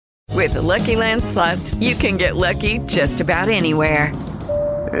With the Lucky Land Slots, you can get lucky just about anywhere.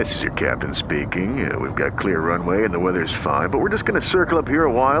 This is your captain speaking. We've got clear runway and the weather's fine, but we're just going to circle up here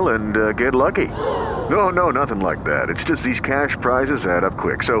a while and get lucky. No, nothing like that. It's just these cash prizes add up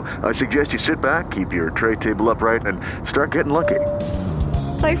quick. So I suggest you sit back, keep your tray table upright, and start getting lucky.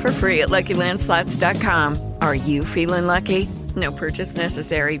 Play for free at LuckyLandSlots.com. Are you feeling lucky? No purchase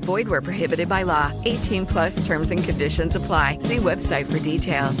necessary. Void where prohibited by law. 18 plus terms and conditions apply. See website for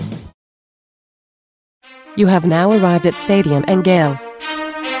details. You have now arrived at Stadium and Gale.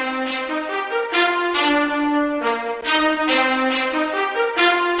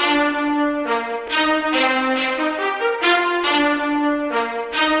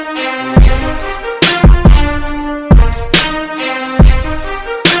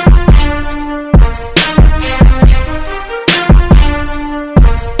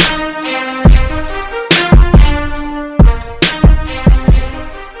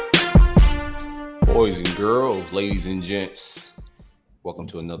 Ladies and gents, welcome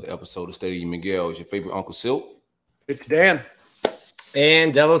to another episode of Stadium Miguel. It's your favorite Uncle Silk. It's Dan.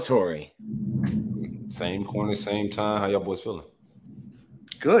 And Delatorre. Same corner, same time. How y'all boys feeling?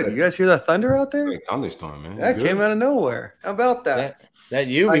 Good. You guys hear that thunder out there? Like thunderstorm, man. That came out of nowhere. How about that? Is that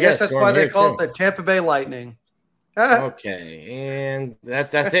you? I guess that's why they call it the Tampa Bay Lightning. Okay, and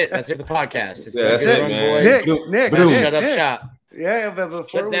that's it. That's it for the podcast. That's it, man. Nick, shut up shop. Yeah, but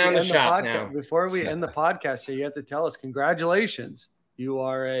before we end the podcast, so you have to tell us congratulations. You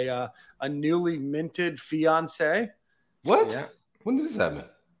are a newly minted fiance. What? Yeah. When did this happen?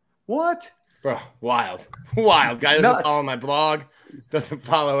 What? Bro, wild. Guy doesn't follow my blog, doesn't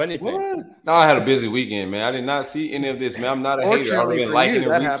follow anything. What? No, I had a busy weekend, man. I did not see any of this, man. I'm not a hater. I've been liking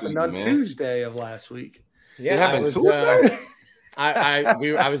that happened on Tuesday of last week. Yeah, it happened Tuesday.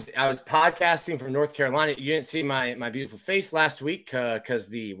 I was podcasting from North Carolina. You didn't see my beautiful face last week because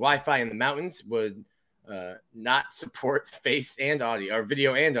the Wi-Fi in the mountains would not support face and audio or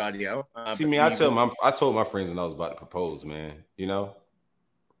video and audio. See me, I told my friends when I was about to propose, man. You know,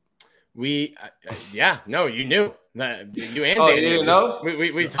 you knew. You and you didn't know?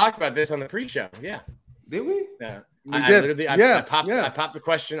 We talked about this on the pre-show. Yeah, did we? Yeah, I popped the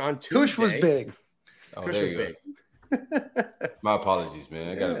question on Tuesday. Kush was big. Oh, Kush there was you big. go. My apologies, man.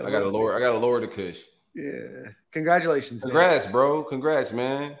 I gotta lower the Kush. Yeah. Congratulations. Congrats, man. Bro. Congrats,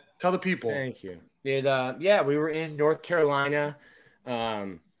 man. Tell the people. Thank you. We were in North Carolina.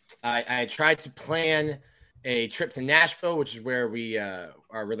 I tried to plan a trip to Nashville, which is where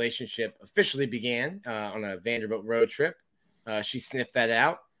our relationship officially began on a Vanderbilt road trip. She sniffed that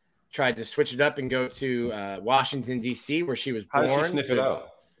out. Tried to switch it up and go to Washington, D.C., where she was born. How did she sniff it out?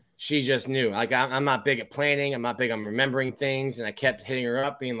 She just knew. Like, I'm not big at planning. I'm not big on remembering things. And I kept hitting her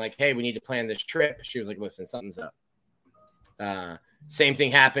up, being like, hey, we need to plan this trip. She was like, listen, something's up. Same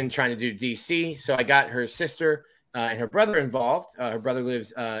thing happened trying to do DC. So I got her sister and her brother involved. Her brother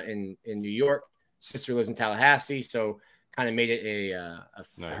lives in New York. Sister lives in Tallahassee. So kind of made it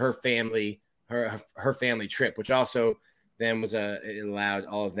nice. her family trip, which also then it allowed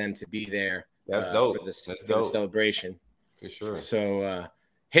all of them to be there. That's dope. For the celebration. For sure. So,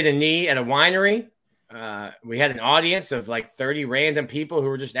 hit a knee at a winery. We had an audience of like 30 random people who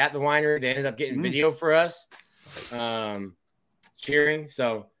were just at the winery. They ended up getting video for us, cheering.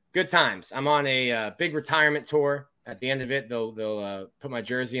 So good times. I'm on a big retirement tour. At the end of it, they'll put my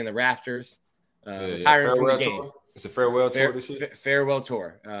jersey in the rafters. Retiring from the game. Tour? It's a farewell tour this year? Farewell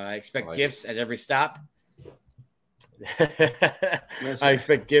tour. I expect gifts at every stop. I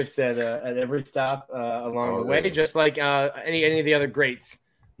expect gifts at every stop along the way, just like any of the other greats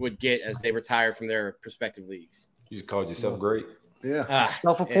would get as they retire from their respective leagues. You just called yourself great. Yeah,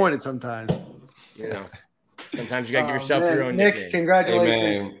 self-appointed sometimes. You know, sometimes you got to give yourself your own Nick, nickname.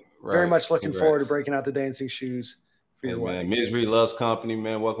 congratulations. Right. Very much looking forward to breaking out the dancing shoes for your wedding. Misery loves company,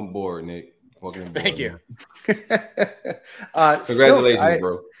 man. Welcome aboard, Nick. Welcome aboard. Thank you. Congratulations,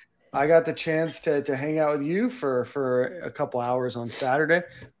 bro. I got the chance to hang out with you for a couple hours on Saturday.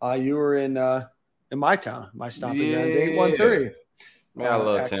 You were in my town, my stomping grounds, 813. Man, I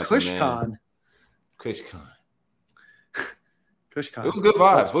love Tampa, KushCon. KushCon. KushCon. It was good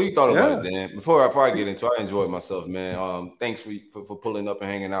vibes. What you thought about it, Dan? Before I get into it, I enjoyed myself, man. Thanks for pulling up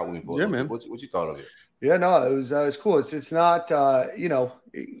and hanging out with me. Man. What you thought of it? Yeah, no, it was cool. It's not,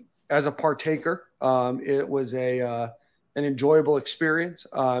 as a partaker, it was an enjoyable experience.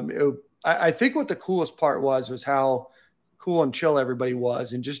 I think what the coolest part was how cool and chill everybody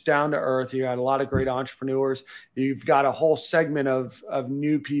was, and just down to earth. You had a lot of great entrepreneurs. You've got a whole segment of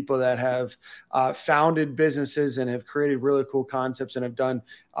new people that have founded businesses and have created really cool concepts and have done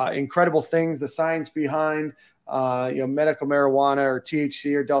incredible things. The science behind medical marijuana or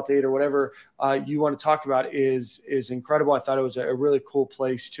THC or Delta 8 or whatever you want to talk about is incredible. I thought it was a really cool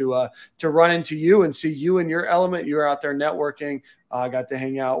place to run into you and see you in your element. You were out there networking. I got to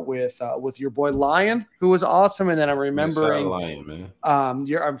hang out with your boy Lion, who was awesome. And then I'm remembering Lion, man.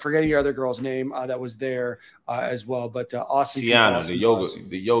 I'm forgetting your other girl's name that was there as well. But awesome. Sienna, awesome,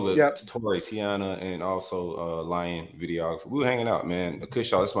 the yoga yep. tutorial, Sienna, and also Lion videographer. We were hanging out, man. The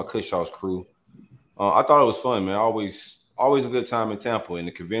Kushaw, that's my Kushaw's crew. I thought it was fun, man. Always a good time in Tampa, and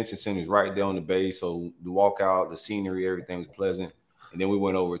the convention center is right there on the bay. So the walk out, the scenery, everything was pleasant. And then we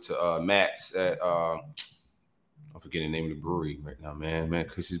went over to Matt's at I'm forgetting the name of the brewery right now, man. Man,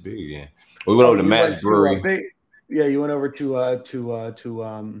 Kush is big again. We went over to Matt's brewery. You went over to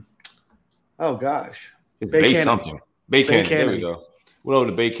oh gosh, it's Bay something. Bay Canyon. There we go. Went over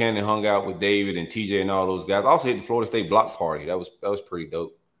to Bay Canyon, hung out with David and TJ and all those guys. I also hit the Florida State block party. That was pretty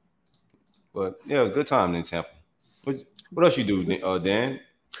dope. But yeah, it was a good time in Tampa. What else you do, Dan?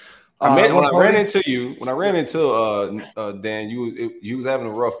 When I ran into Dan, you was having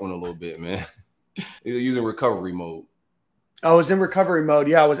a rough one a little bit, man. You were using recovery mode. I was in recovery mode.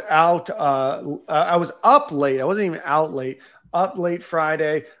 Yeah, I was out. I was up late. I wasn't even out late. Up late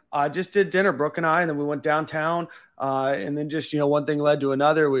Friday. I just did dinner, Brooke and I, and then we went downtown. And then just one thing led to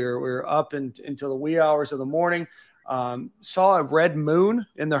another. We were up until the wee hours of the morning. Saw a red moon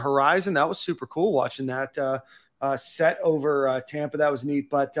in the horizon. That was super cool watching that set over Tampa. That was neat.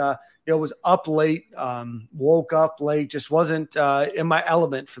 But it was up late, woke up late, just wasn't in my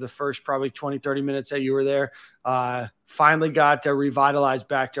element for the first probably 20, 30 minutes that you were there. Finally got revitalized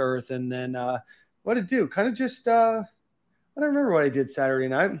back to earth. And then what did it do? Kind of just I don't remember what I did Saturday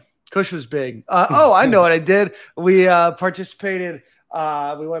night. Kush was big. I know what I did. We participated.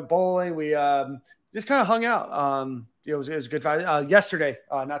 We went bowling. We just kind of hung out. It was a good vibe. Yesterday,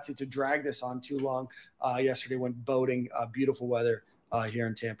 not to drag this on too long, yesterday went boating. Beautiful weather here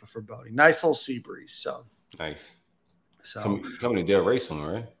in Tampa for boating. Nice little sea breeze. So nice. So coming to Dale Race one,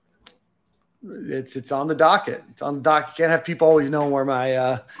 right? It's on the docket. It's on the docket. You can't have people always knowing where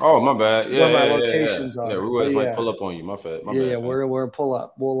my my bad. Yeah, where my locations are. Yeah, we always might pull up on you. My bad. We're pull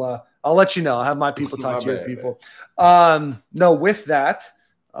up. We'll I'll let you know. I'll have my people talk to your people. No, with that.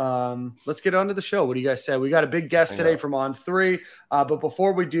 Let's get on to the show. What do you guys say? We got a big guest today from On 3. But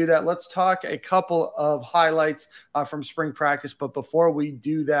before we do that, let's talk a couple of highlights from spring practice. But before we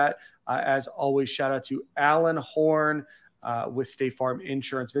do that, as always, shout out to Alan Horn with State Farm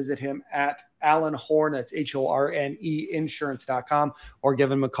Insurance. Visit him at Alan Horn. That's HORNE insurance.com, or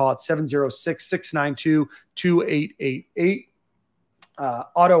give him a call at 706-692-2888.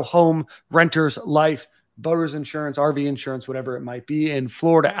 Auto, home, renters, life, boaters insurance, RV insurance, whatever it might be in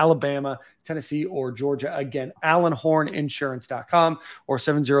Florida, Alabama, Tennessee, or Georgia. Again, AlanHornInsurance.com or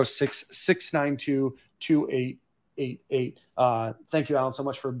 706-692-2888. Thank you, Alan, so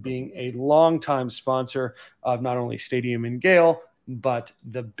much for being a longtime sponsor of not only Stadium and Gale, but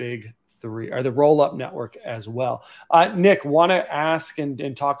the Big Three, or the Roll Up Network as well. Nick, want to ask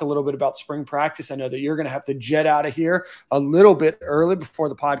and talk a little bit about spring practice. I know that you're going to have to jet out of here a little bit early before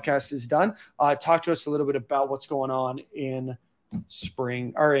the podcast is done. Talk to us a little bit about what's going on in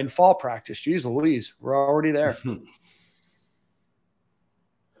spring or in fall practice. Jeez Louise, we're already there.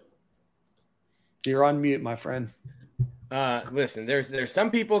 You're on mute, my friend. Listen, there's some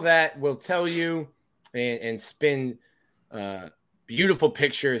people that will tell you and spin beautiful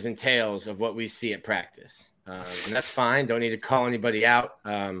pictures and tales of what we see at practice. And that's fine. Don't need to call anybody out.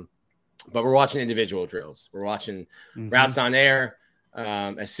 But we're watching individual drills. We're watching routes on air.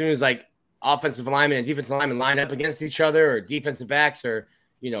 As soon as offensive linemen and defensive linemen line up against each other, or defensive backs are,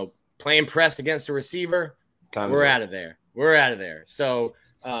 playing press against a receiver, we're out of there. We're out of there. So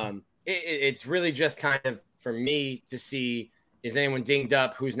it's really just kind of for me to see, is anyone dinged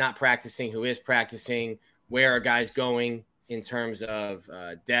up, who's not practicing, who is practicing, where are guys going in terms of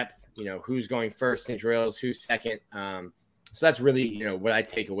depth, who's going first in drills, who's second. So that's really, what I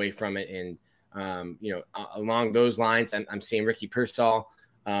take away from it. And, along those lines, I'm seeing Ricky Pearsall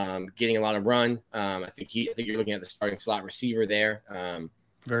getting a lot of run. I think you're looking at the starting slot receiver there.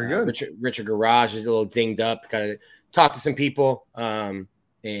 Very good. Richard Garage is a little dinged up. Got to talk to some people. And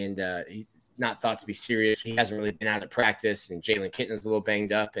he's not thought to be serious. He hasn't really been out of practice. And Jalen Kitten's a little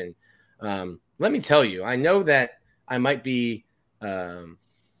banged up. And let me tell you, I know that I might be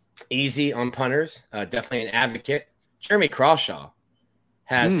easy on punters, definitely an advocate. Jeremy Crawshaw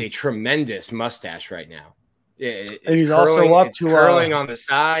has a tremendous mustache right now. It's he's curling, also up to curling on the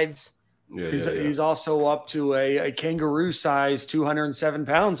sides. He's also up to a kangaroo size, 207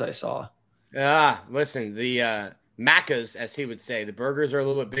 pounds, I saw. Listen, the Maccas, as he would say, the burgers are a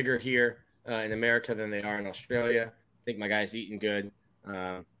little bit bigger here. in America than they are in Australia. I think my guy's eating good.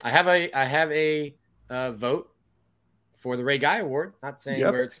 I have a vote for the Ray Guy Award. Not saying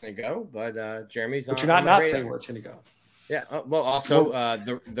where it's going to go, but Jeremy's on. But you're not saying where it's going to go. Yeah. Well, also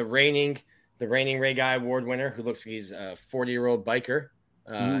the reigning Ray Guy Award winner, who looks like he's a 40-year-old biker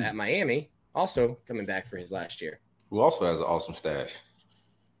at Miami, also coming back for his last year. Who also has an awesome stash.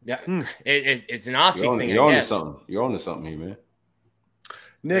 Yeah, it's an Aussie thing. You're on to something. You're on to something here, man.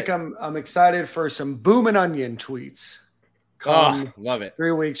 Nick, I'm excited for some Boomin' Onion tweets. Love it.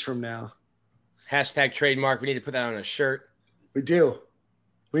 3 weeks from now. Hashtag trademark. We need to put that on a shirt. We do.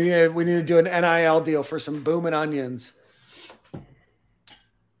 We need to do an NIL deal for some Boomin' Onions.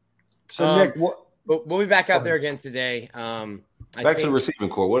 So Nick, we'll be back out there again today. Back to the receiving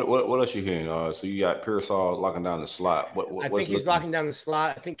core. What else you hearing? So you got Pearsall locking down the slot. I think he's locking down the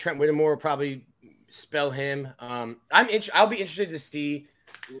slot. I think Trent Whittemore will probably spell him. I'll be interested to see.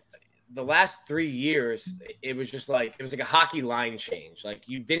 The last 3 years, it was like a hockey line change. Like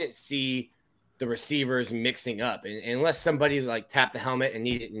you didn't see the receivers mixing up, and unless somebody like tapped the helmet and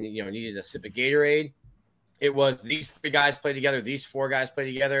needed a sip of Gatorade, it was these 3 guys play together, these 4 guys play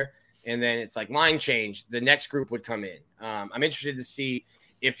together, and then it's like line change. The next group would come in. I'm interested to see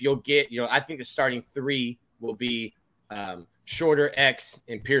if you'll get. I think the starting 3 will be Shorter, X,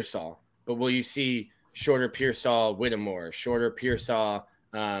 and Pearsall. But will you see Shorter, Pearsall, Whittemore, Shorter, Pearsall,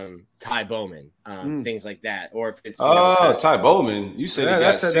 Ty Bowman, things like that, or if it's Ty Bowman, you said he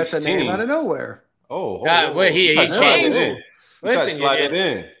got 16. That's a name out of nowhere. He changed. Listen, slide it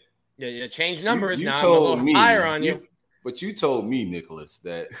in. Yeah, change numbers you now. Told I'm a me little higher on you. But you told me, Nicholas,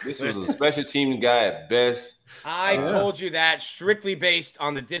 that this was a special team guy at best. I told you that strictly based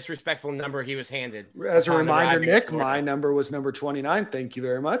on the disrespectful number he was handed. As a reminder, Nick, my number was number 29. Thank you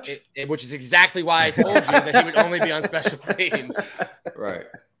very much. Which is exactly why I told you that he would only be on special teams. Right.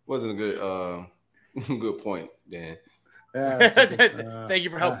 Wasn't a good point, Dan. Thank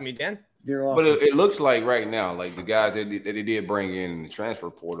you for helping me, Dan. You're welcome. But it looks like right now, like the guys that they did bring in the transfer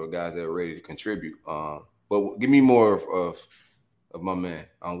portal, guys that are ready to contribute. But give me more of my man.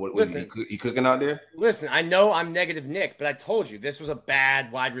 He cooking out there? Listen, I know I'm negative Nick, but I told you this was a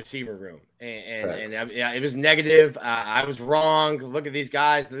bad wide receiver room, and it was negative. I was wrong. Look at these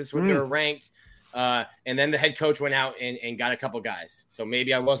guys. This is what they were ranked. And then the head coach went out and got a couple guys. So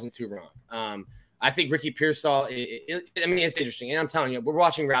maybe I wasn't too wrong. I think Ricky Pearsall. It's interesting, and I'm telling you, we're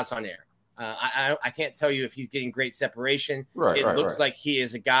watching routes on air. I can't tell you if he's getting great separation. It looks like he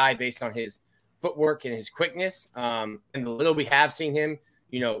is a guy based on his footwork and his quickness. And the little we have seen him,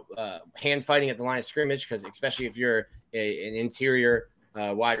 hand fighting at the line of scrimmage, because especially if you're an interior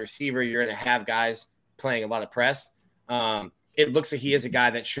wide receiver, you're going to have guys playing a lot of press. It looks like he is a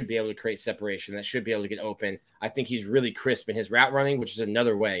guy that should be able to create separation, that should be able to get open. I think he's really crisp in his route running, which is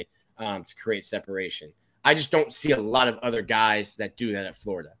another way to create separation. I just don't see a lot of other guys that do that at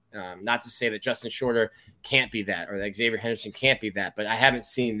Florida. Not to say that Justin Shorter can't be that, or that Xavier Henderson can't be that, but I haven't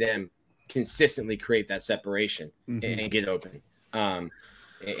seen them consistently create that separation and get open.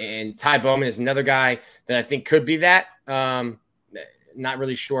 And Ty Bowman is another guy that I think could be that. Not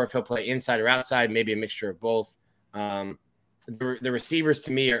really sure if he'll play inside or outside, maybe a mixture of both. The receivers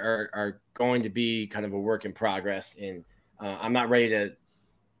to me are going to be kind of a work in progress, and I'm not ready to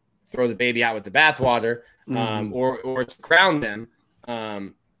throw the baby out with the bathwater or to crown them.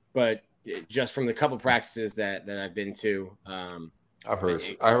 But just from the couple practices that I've been to, I've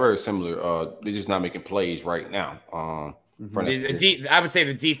heard similar. They're just not making plays right now. I would say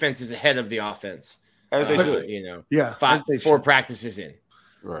the defense is ahead of the offense, as they should. 4 practices in.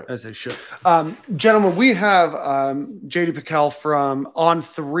 Right. As they should. Gentlemen, we have JD PicKell from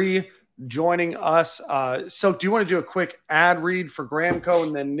On3 joining us. So do you want to do a quick ad read for Gramco?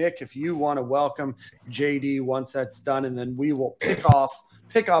 And then, Nick, if you want to welcome JD once that's done, and then we will pick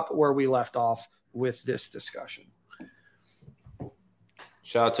up where we left off with this discussion.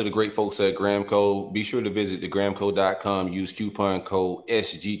 Shout out to the great folks at Gramco. Be sure to visit thegramco.com. Use coupon code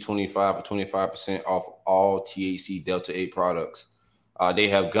SG25 for 25% off all THC Delta 8 products. They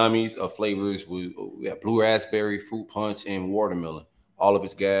have gummies of flavors. We have blue raspberry, fruit punch, and watermelon. All of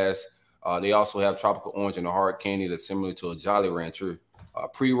it's gas. They also have tropical orange and a hard candy that's similar to a Jolly Rancher.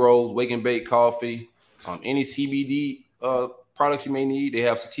 Pre-rolls, wake and bake coffee, any CBD products you may need. They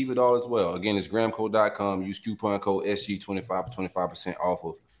have sativa doll as well. Again, it's gramco.com. Use coupon code SG25 for 25% off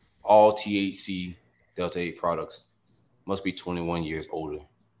of all THC Delta 8 products. Must be 21 years older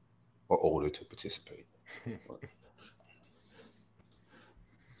or older to participate.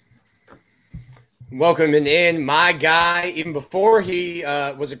 Welcoming in my guy, even before he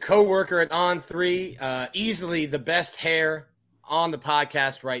was a co-worker at On3, easily the best hair on the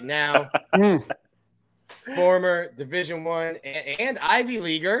podcast right now. Former Division I and Ivy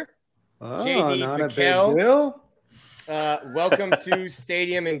Leaguer, JD not a big PicKell. deal. Welcome to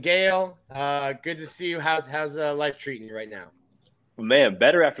Stadium and Gale. Good to see you. How's life treating you right now? Man,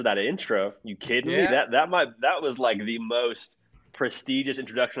 better after that intro. You kidding me? Yeah. That was like the most prestigious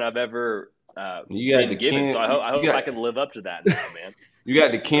introduction I've ever You got been the given. Ken, so I hope got, I can live up to that now, man. You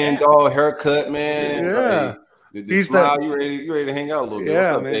got the Ken doll haircut, man. Yeah. The smile. You ready to hang out a little bit?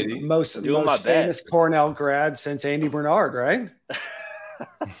 Yeah, What's up, man. JD? Most famous Cornell grad since Andy Bernard, right?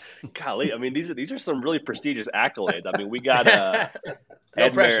 Golly, I mean, these are some really prestigious accolades. I mean, we got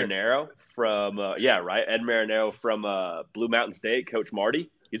Ed pressure. Marinero from Ed Marinero from Blue Mountain State, Coach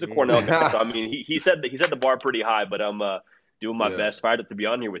Marty. He's a Cornell guy, so I mean, he set the bar pretty high. But I'm doing my best. Fired up to be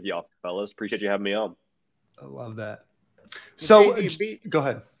on here with y'all, fellas. Appreciate you having me on. I love that. So go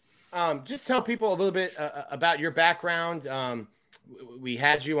ahead. Just tell people a little bit about your background. We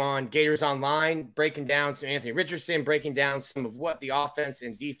had you on Gators Online, breaking down some Anthony Richardson, breaking down some of what the offense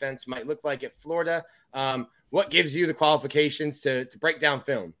and defense might look like at Florida. What gives you the qualifications to break down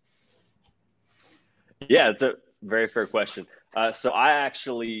film? Yeah, it's a very fair question. So I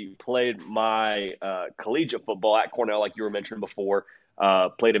actually played my collegiate football at Cornell, like you were mentioning before.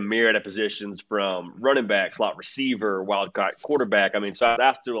 Played a myriad of positions from running back, slot receiver, wildcat quarterback. I mean, so I was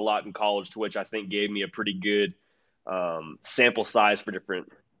asked to do a lot in college, to which I think gave me a pretty good sample size for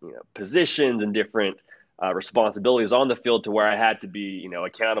different positions and different responsibilities on the field, to where I had to be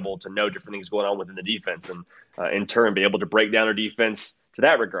accountable to know different things going on within the defense, and in turn be able to break down our defense to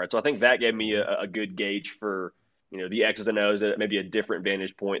that regard. So I think that gave me a good gauge for the X's and O's at maybe a different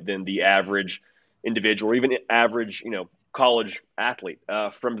vantage point than the average individual, or even average college athlete.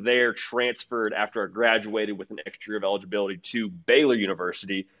 From there, transferred after I graduated with an extra year of eligibility to Baylor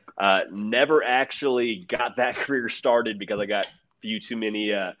University. Never actually got that career started because I got too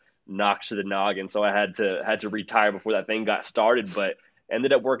many knocks to the noggin, so I had to retire before that thing got started. But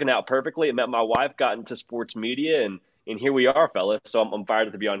ended up working out perfectly. I met my wife, got into sports media, and here we are, fellas. So I'm fired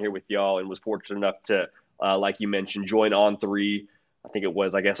up to be on here with y'all, and was fortunate enough to, like you mentioned, join On3. I think it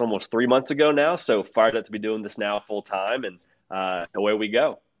was, almost 3 months ago now. So fired up to be doing this now full time, and away we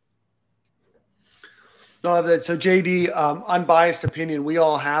go. So JD, unbiased opinion, we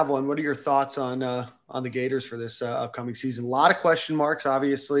all have one. What are your thoughts on the Gators for this upcoming season? A lot of question marks,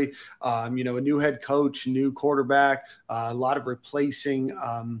 obviously. A new head coach, new quarterback, a lot of replacing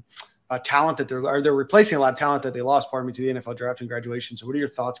talent that they're replacing a lot of talent that they lost, to the NFL draft and graduation. So what are your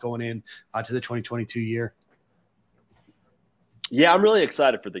thoughts going in to the 2022 year? Yeah, I'm really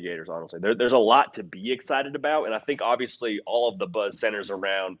excited for the Gators, honestly. There's a lot to be excited about, and I think obviously all of the buzz centers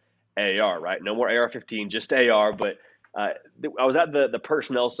around AR, right? No more AR-15, just AR. But I was at the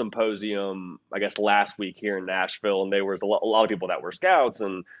personnel symposium, last week here in Nashville, and there was a lot of people that were scouts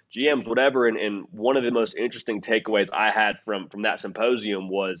and GMs, whatever. And one of the most interesting takeaways I had from that symposium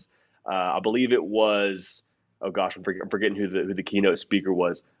was, I believe it was, I'm forgetting who the keynote speaker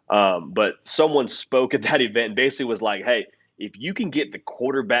was. But someone spoke at that event and basically was like, hey, if you can get the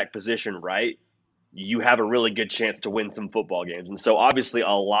quarterback position right, you have a really good chance to win some football games. And so obviously a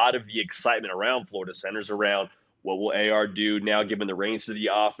lot of the excitement around Florida centers around what will AR do now, given the reins to the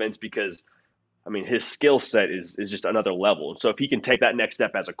offense, because I mean, his skill set is just another level. And so if he can take that next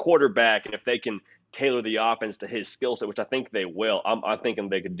step as a quarterback, and if they can tailor the offense to his skill set, which I think they will, I'm thinking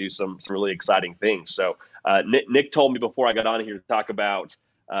they could do some really exciting things. So Nick told me before I got on here to talk about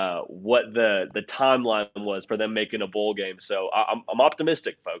what the timeline was for them making a bowl game. So I'm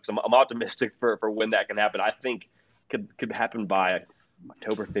optimistic, folks. I'm optimistic for when that can happen. I think could happen by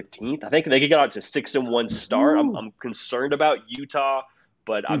October 15th. I think they could get out to 6-1 start. I'm concerned about Utah,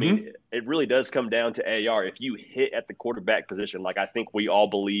 but I mean, it really does come down to AR. If you hit at the quarterback position, like I think we all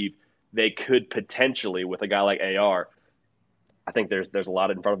believe they could potentially with a guy like AR, I think there's a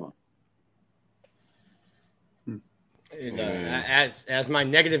lot in front of them. As my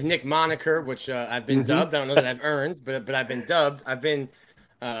negative Nick moniker, which I've been dubbed, I don't know that I've earned, but I've been dubbed. I've been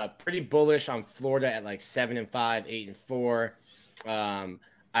pretty bullish on Florida at 7-5, 8-4.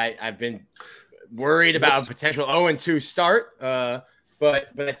 I've been worried about a potential 0-2 start, but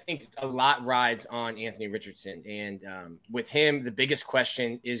I think a lot rides on Anthony Richardson, and with him, the biggest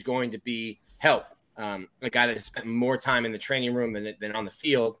question is going to be health. A guy that has spent more time in the training room than on the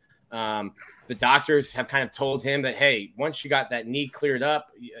field. The doctors have kind of told him that, hey, once you got that knee cleared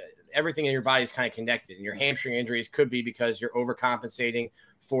up, everything in your body is kind of connected. And your hamstring injuries could be because you're overcompensating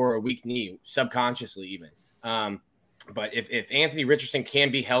for a weak knee, subconsciously even. But if Anthony Richardson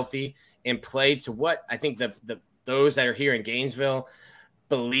can be healthy and play to what I think those that are here in Gainesville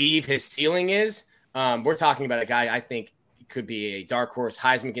believe his ceiling is, we're talking about a guy I think could be a dark horse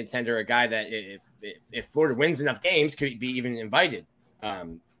Heisman contender, a guy that if Florida wins enough games could be even invited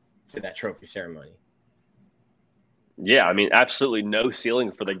to that trophy ceremony. Yeah, I mean, absolutely no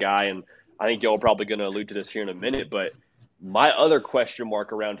ceiling for the guy. And I think y'all are probably going to allude to this here in a minute. But my other question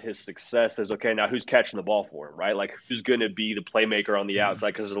mark around his success is, okay, now who's catching the ball for him, right? Like, who's going to be the playmaker on the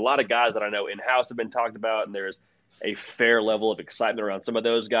outside? Because there's a lot of guys that I know in-house have been talked about, and there's a fair level of excitement around some of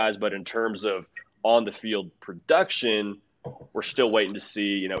those guys. But in terms of on-the-field production, we're still waiting to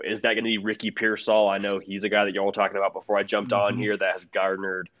see, is that going to be Ricky Pearsall? I know he's a guy that y'all were talking about before I jumped on here that has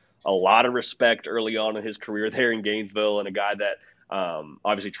garnered a lot of respect early on in his career there in Gainesville, and a guy that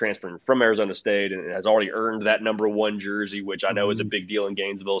obviously transferred from Arizona State and has already earned that number 1 jersey, which I know is a big deal in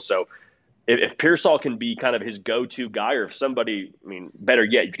Gainesville. So if Pearsall can be kind of his go-to guy, or if somebody, I mean, better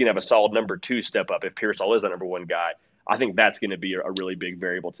yet, you can have a solid number 2 step up if Pearsall is the number 1 guy, I think that's going to be a really big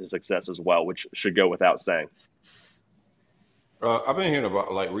variable to success as well, which should go without saying. I've been hearing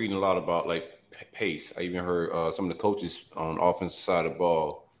about, reading a lot about, pace. I even heard some of the coaches on the offensive side of the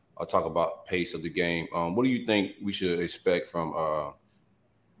ball talk about pace of the game. What do you think we should expect from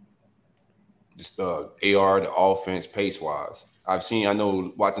just AR, the offense, pace-wise? I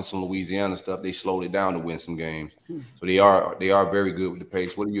know watching some Louisiana stuff, they slowed it down to win some games. So they are very good with the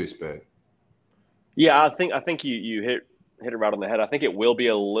pace. What do you expect? Yeah, I think you hit it right on the head. I think it will be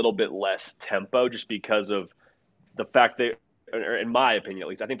a little bit less tempo just because of the fact that, or in my opinion at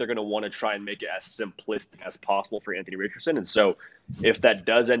least, I think they're going to want to try and make it as simplistic as possible for Anthony Richardson. And so if that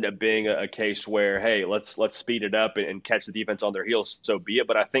does end up being a case where, hey, let's speed it up and catch the defense on their heels, so be it.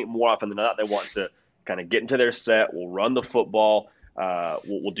 But I think more often than not, they want to kind of get into their set. We'll run the football.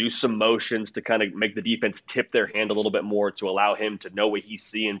 We'll do some motions to kind of make the defense tip their hand a little bit more to allow him to know what he's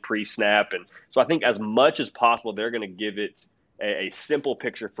seeing pre-snap. And so I think as much as possible, they're going to give it a simple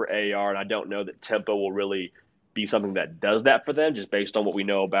picture for AR. And I don't know that tempo will really be something that does that for them, just based on what we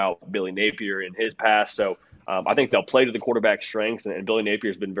know about Billy Napier in his past. So I think they'll play to the quarterback's strengths, and Billy Napier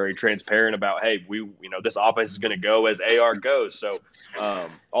has been very transparent about, hey, this offense is going to go as AR goes. So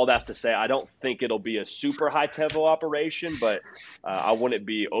all that's to say, I don't think it'll be a super high tempo operation, but I wouldn't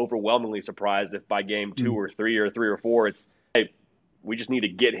be overwhelmingly surprised if by game 2 or 3 or 3 or 4, it's, hey, we just need to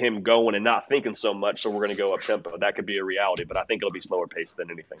get him going and not thinking so much, so we're going to go up tempo. That could be a reality, but I think it'll be slower paced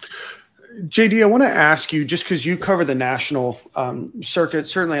than anything. JD, I want to ask you, just because you cover the national circuit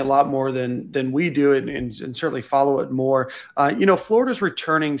certainly a lot more than we do, and certainly follow it more. Florida's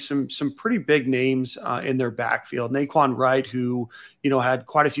returning some pretty big names in their backfield. Naquan Wright, who had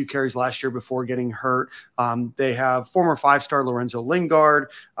quite a few carries last year before getting hurt. They have former 5-star Lorenzo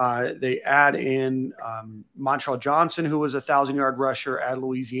Lingard. They add in Montreal Johnson, who was a 1,000-yard rusher at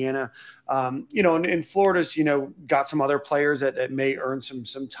Louisiana. And Florida's, got some other players that may earn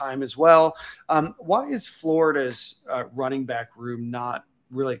some time as well. Why is Florida's running back room not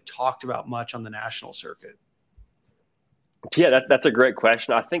really talked about much on the national circuit? Yeah, that's a great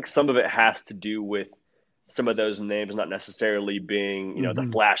question. I think some of it has to do with some of those names not necessarily being, the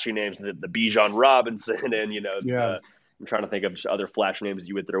flashy names, the Bijan Robinson and, I'm trying to think of just other flash names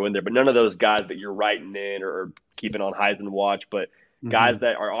you would throw in there, but none of those guys that you're writing in or keeping on Heisman watch, but guys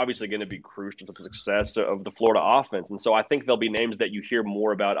that are obviously going to be crucial to the success of the Florida offense. And so I think there'll be names that you hear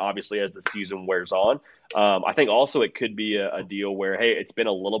more about, obviously, as the season wears on. I think also it could be a deal where, hey, it's been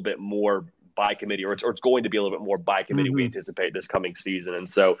a little bit more by committee, or it's going to be a little bit more by committee we anticipate this coming season. And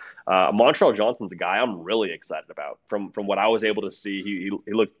so Montreal Johnson's a guy I'm really excited about. From what I was able to see,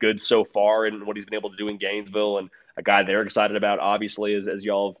 he looked good so far in what he's been able to do in Gainesville, and a guy they're excited about, obviously, as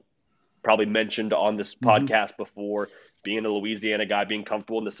y'all have probably mentioned on this podcast before, being a Louisiana guy, being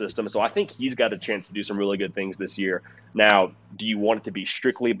comfortable in the system. So I think he's got a chance to do some really good things this year. Now, do you want it to be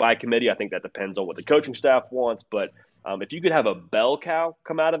strictly by committee? I think that depends on what the coaching staff wants. But if you could have a bell cow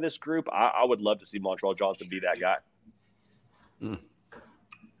come out of this group, I would love to see Montreal Johnson be that guy.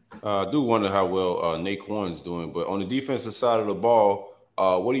 I do wonder how well Naquan's doing. But on the defensive side of the ball,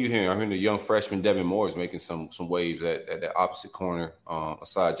 what are you hearing? I'm hearing the young freshman Devin Moore is making some waves at the opposite corner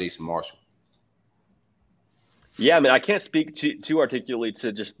aside Jason Marshall. Yeah, I mean, I can't speak too articulately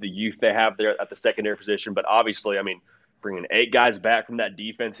to just the youth they have there at the secondary position, but obviously, I mean, bringing 8 guys back from that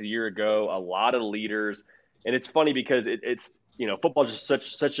defense a year ago, a lot of leaders, and it's funny because it's football is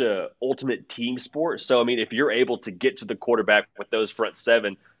just such a ultimate team sport. So I mean, if you're able to get to the quarterback with those front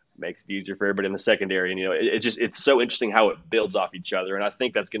 7, it makes it easier for everybody in the secondary, and it's so interesting how it builds off each other, and I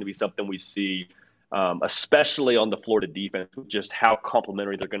think that's going to be something we see, especially on the Florida defense, just how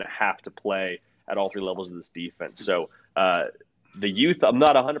complementary they're going to have to play at all 3 levels of this defense. So the youth, I'm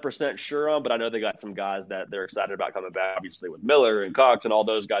not 100% sure on, but I know they got some guys that they're excited about coming back, obviously with Miller and Cox and all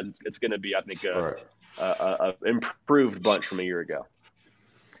those guys. It's going to be, I think, a improved bunch from a year ago.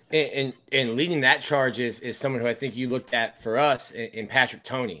 And leading that charge is someone who I think you looked at for us in Patrick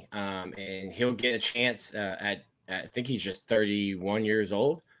Toney, and he'll get a chance at I think he's just 31 years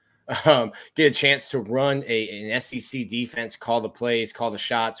old. Get a chance to run an SEC defense, call the plays, call the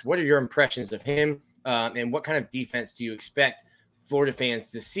shots. What are your impressions of him, and what kind of defense do you expect Florida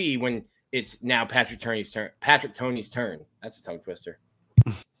fans to see when it's now Patrick Toney's turn? That's a tongue twister.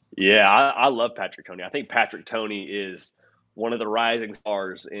 Yeah, I love Patrick Toney. I think Patrick Toney is one of the rising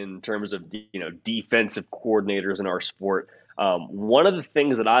stars in terms of defensive coordinators in our sport. One of the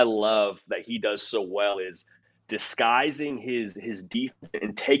things that I love that he does so well is disguising his defense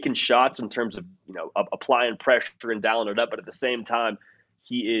and taking shots in terms of applying pressure and dialing it up, but at the same time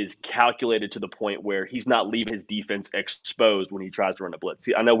he is calculated to the point where he's not leaving his defense exposed when he tries to run a blitz.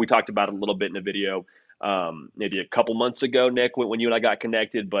 I know we talked about it a little bit in a video maybe a couple months ago, Nick, when you and I got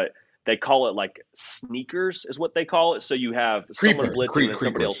connected, but they call it like sneakers is what they call it. So you have someone blitzing and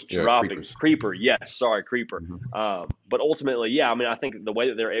somebody else dropping. Creeper. Yes. Sorry. Creeper. Mm-hmm. But ultimately, yeah, I mean, I think the way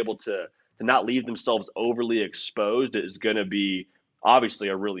that they're able to not leave themselves overly exposed is going to be obviously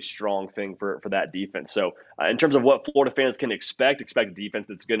a really strong thing for that defense. So in terms of what Florida fans can expect a defense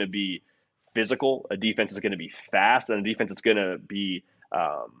that's going to be physical, a defense that's going to be fast, and a defense that's going to be,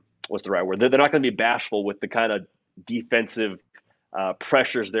 what's the right word? They're not going to be bashful with the kind of defensive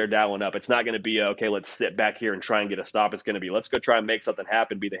pressures they're dialing up. It's not going to be, okay, let's sit back here and try and get a stop. It's going to be, let's go try and make something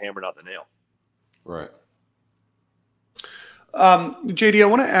happen, be the hammer, not the nail. Right. JD, I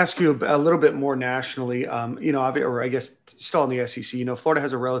want to ask you a little bit more nationally, or I guess still in the SEC. Florida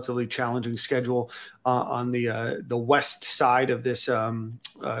has a relatively challenging schedule on the west side of this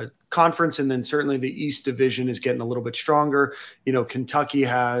conference, and then certainly the East Division is getting a little bit stronger. Kentucky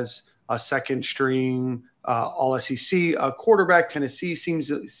has a second string all SEC quarterback. Tennessee seems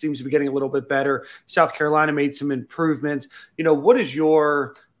to be getting a little bit better. South Carolina made some improvements. What is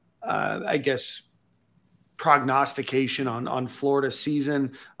your, prognostication on Florida's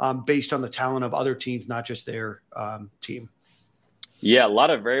season based on the talent of other teams, not just their team? Yeah, a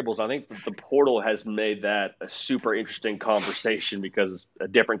lot of variables. I think the portal has made that a super interesting conversation because it's a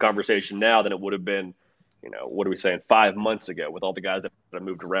different conversation now than it would have been, what are we saying, 5 months ago with all the guys that have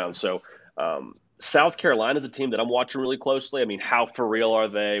moved around. So South Carolina is a team that I'm watching really closely. I mean, how for real are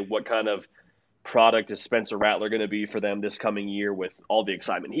they? What kind of product is Spencer Rattler going to be for them this coming year with all the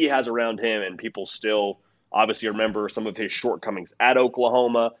excitement he has around him, and people still obviously remember some of his shortcomings at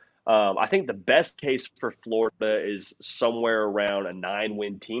Oklahoma. I think the best case for Florida is somewhere around a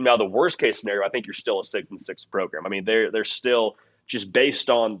 9-win team. Now, the worst case scenario, I think you're still a 6-6 program. I mean, they're still just based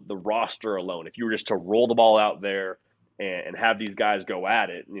on the roster alone. If you were just to roll the ball out there and have these guys go at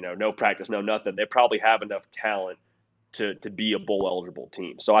it, no practice, no nothing, they probably have enough talent to be a bowl eligible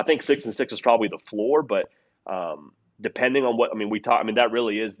team. So I think 6-6 is probably the floor, but depending on what, that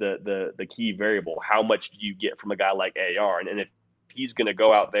really is the key variable. How much do you get from a guy like AR? And if he's going to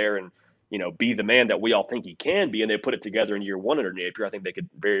go out there and, be the man that we all think he can be, and they put it together in year one under Napier, I think they could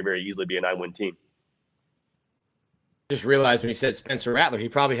very, very easily be a 9-win team. Just realized when he said Spencer Rattler, he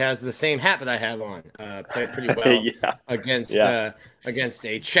probably has the same hat that I have on. Played pretty well against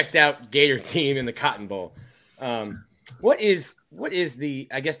a checked out Gator team in the Cotton Bowl. What is the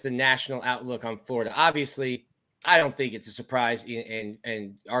national outlook on Florida? Obviously, I don't think it's a surprise,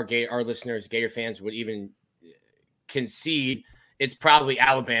 and our listeners, Gator fans, would even concede it's probably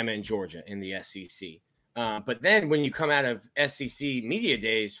Alabama and Georgia in the SEC. But then when you come out of SEC media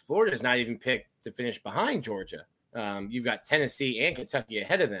days, Florida's not even picked to finish behind Georgia. You've got Tennessee and Kentucky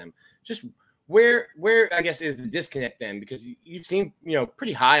ahead of them. Just where I guess is the disconnect then? Because you seem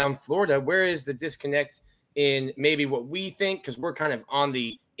pretty high on Florida. Where is the disconnect in maybe what we think? Because we're kind of on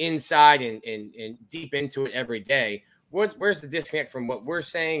the inside and deep into it every day. Where's the disconnect from what we're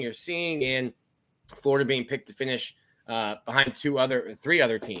saying, you're seeing, and Florida being picked to finish behind three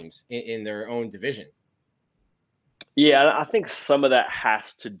other teams in their own division? Yeah, I think some of that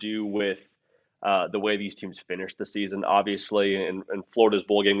has to do with the way these teams finished the season, obviously, and Florida's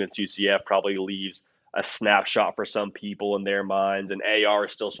bowl game against UCF probably leaves a snapshot for some people in their minds, and AR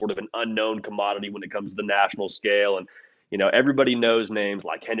is still sort of an unknown commodity when it comes to the national scale. And everybody knows names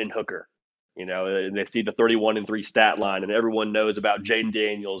like Hendon Hooker, and they see the 31-3 stat line, and everyone knows about Jaden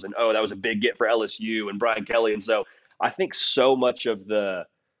Daniels, and that was a big get for LSU and Brian Kelly. And so I think so much of the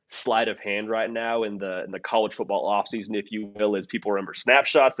sleight of hand right now in the college football offseason, if you will, is people remember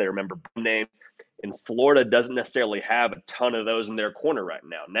snapshots, they remember names, and Florida doesn't necessarily have a ton of those in their corner right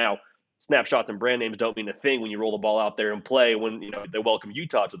now. Now, snapshots and brand names don't mean a thing when you roll the ball out there and play when they welcome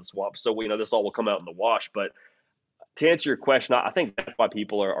Utah to the swamp. So this all will come out in the wash. But to answer your question, I think that's why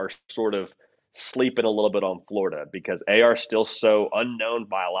people are sort of sleeping a little bit on Florida because AR is still so unknown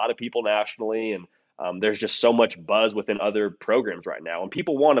by a lot of people nationally, and there's just so much buzz within other programs right now. And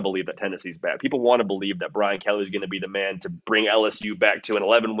people want to believe that Tennessee's bad. People want to believe that Brian Kelly is going to be the man to bring LSU back to an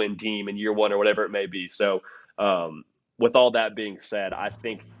 11-win team in year one or whatever it may be. So with all that being said, I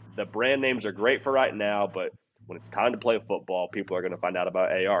think the brand names are great for right now, but when it's time to play football, people are going to find out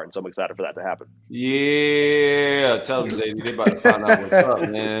about AR, and so I'm excited for that to happen. Yeah, tell them, Zay, they about to find out what's up,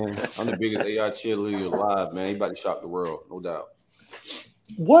 man. I'm the biggest AR cheerleader alive, man. He about to shock the world, no doubt.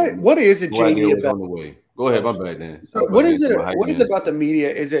 What is it, Jamie? On the way. Go ahead, my bad, Dan. What is it? What is it about the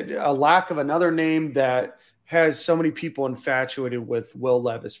media? Is it a lack of another name that has so many people infatuated with Will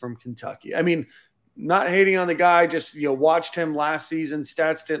Levis from Kentucky? I mean, not hating on the guy, just watched him last season.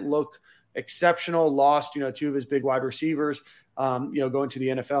 Stats didn't look exceptional. Lost two of his big wide receivers. Going to the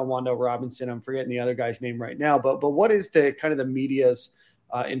NFL, Wando Robinson. I'm forgetting the other guy's name right now. But what is the kind of the media's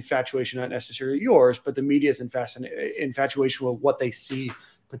infatuation, not necessarily yours, but the media's infatuation with what they see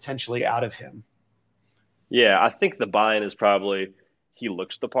potentially out of him? Yeah, I think the buy-in is probably he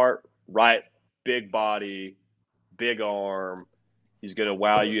looks the part, right? Big body, big arm. He's going to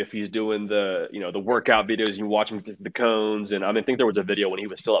wow you if he's doing the workout videos and you're watching the cones. And I think there was a video when he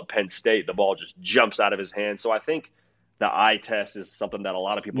was still at Penn State, the ball just jumps out of his hand. So I think the eye test is something that a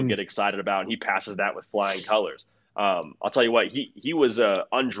lot of people get excited about, and he passes that with flying colors. I'll tell you what, he was an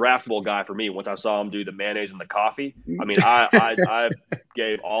undraftable guy for me once I saw him do the mayonnaise and the coffee. I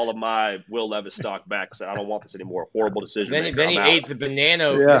gave all of my Will Levis stock back and said, I don't want this anymore. Horrible decision. Then he ate the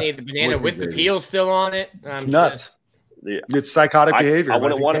banana. Yeah. He ate the banana with the peel still on it. It's nuts. It's psychotic behavior. I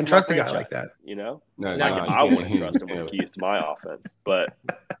wouldn't want to trust a guy like that. I wouldn't trust him with keys to my offense, but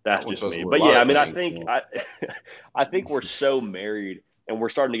that's just me. But yeah, I think we're so married, and we're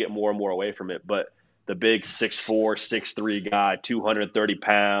starting to get more and more away from it. But the big 6'4", 6'3" guy, 230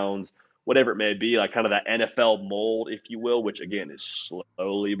 pounds, whatever it may be, like kind of that NFL mold, if you will, which again is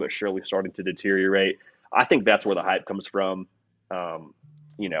slowly but surely starting to deteriorate. I think that's where the hype comes from.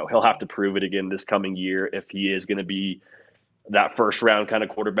 He'll have to prove it again this coming year if he is going to be that first round kind of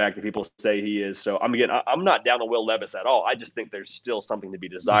quarterback that people say he is. So I'm not down on Will Levis at all. I just think there's still something to be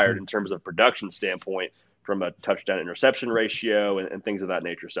desired in terms of production standpoint from a touchdown interception ratio and things of that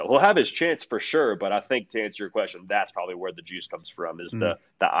nature. So he'll have his chance for sure. But I think to answer your question, that's probably where the juice comes from is the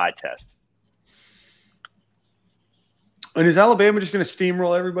eye test. And is Alabama just going to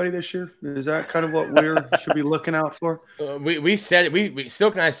steamroll everybody this year? Is that kind of what we should be looking out for? We said it. We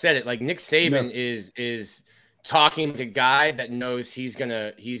Silk and I said it. Like Nick Saban is talking to a guy that knows he's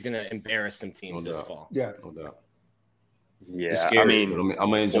gonna embarrass some teams this fall. Yeah, no doubt. Yeah, it's scary, I'm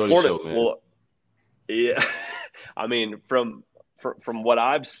gonna enjoy the show, man. Well, yeah, from what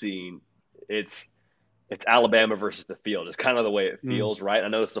I've seen, it's Alabama versus the field. It's kind of the way it feels, right? I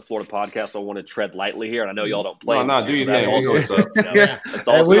know it's a Florida podcast. I want to tread lightly here, and I know y'all don't play. No, do your thing. We know what's up.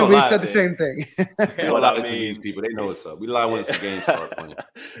 We said the same thing. We don't lie to these people. They know what's up. We lie when it's the game start playing.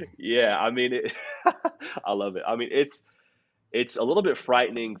 Yeah, I love it. It's a little bit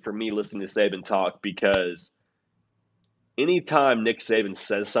frightening for me listening to Saban talk because anytime Nick Saban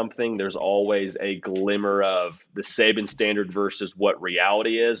says something, there's always a glimmer of the Saban standard versus what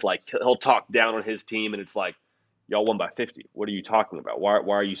reality is. Like he'll talk down on his team, and it's like, y'all won by 50. What are you talking about? Why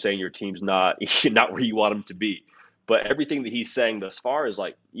are you saying your team's not where you want them to be? But everything that he's saying thus far is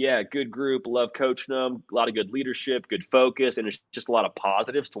like, yeah, good group, love coaching them, a lot of good leadership, good focus, and it's just a lot of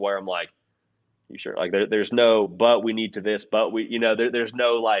positives to where I'm like, you sure? Like there's no, but we need to this, but we, there's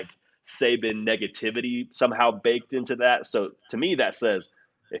no like Saban negativity somehow baked into that. So to me, that says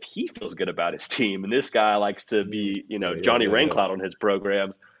if he feels good about his team and this guy likes to be, Johnny Raincloud on his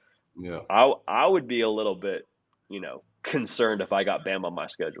programs, I would be a little bit, concerned if I got Bama on my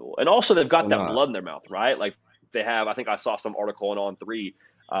schedule. And also they've got that blood in their mouth, right? Like they have, I think I saw some article on On3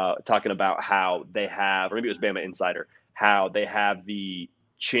 talking about how they have, or maybe it was Bama Insider, how they have the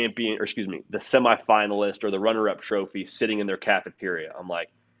the semifinalist or the runner-up trophy sitting in their cafeteria. I'm like,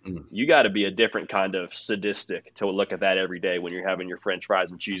 you got to be a different kind of sadistic to look at that every day when you're having your French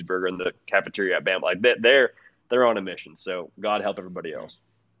fries and cheeseburger in the cafeteria at Bama. Like they're on a mission. So God help everybody else.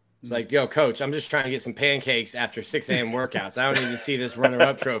 It's like, yo, coach, I'm just trying to get some pancakes after 6 a.m. workouts. I don't need to see this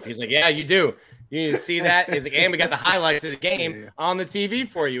runner-up trophy. He's like, yeah, you do. You need to see that. He's like, and we got the highlights of the game on the TV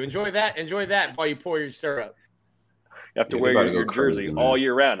for you. Enjoy that while you pour your syrup. You have to wear your jersey all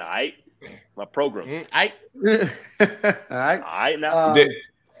year round. My program. All right. Now.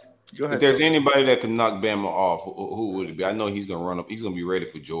 Go ahead. If there's anybody that can knock Bama off, who would it be? I know he's going to run up. He's going to be ready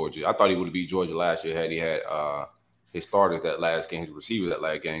for Georgia. I thought he would have beat Georgia last year had he had his starters that last game, his receivers that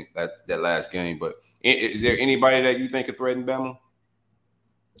last game. But is there anybody that you think could threaten Bama?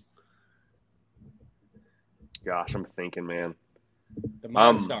 Gosh, I'm thinking, man. The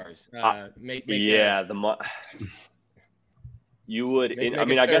Monstars. You would.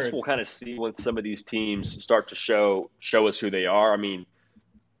 I guess we'll kind of see when some of these teams start to show us who they are. I mean,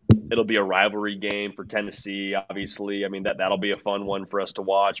 it'll be a rivalry game for Tennessee, obviously. I mean, that'll be a fun one for us to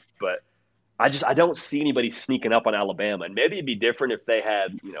watch. But I don't see anybody sneaking up on Alabama. And maybe it'd be different if they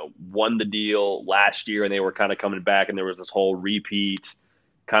had, won the deal last year and they were kind of coming back and there was this whole repeat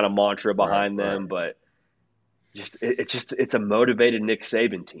kind of mantra behind them. But it's a motivated Nick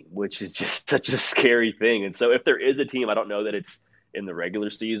Saban team, which is just such a scary thing. And so if there is a team, I don't know that it's in the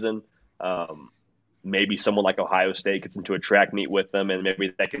regular season. Maybe someone like Ohio State gets into a track meet with them, and maybe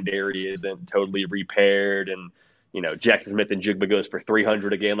the secondary isn't totally repaired, and Jackson Smith and Jigba goes for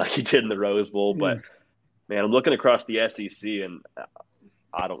 300 again like he did in the Rose Bowl. But man, I'm looking across the SEC, and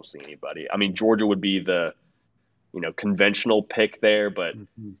I don't see anybody. I mean, Georgia would be the conventional pick there, but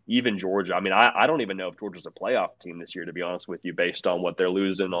even Georgia, I mean, I don't even know if Georgia's a playoff team this year, to be honest with you, based on what they're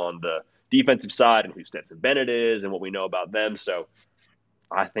losing on the defensive side and who Stetson Bennett is and what we know about them. So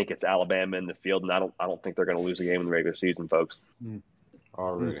I think it's Alabama in the field, and I don't think they're going to lose a game in the regular season, folks.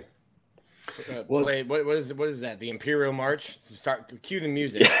 Already. What is that? The Imperial March? Cue the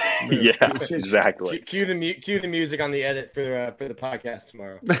music. Yeah, exactly. Cue the music on the edit for the podcast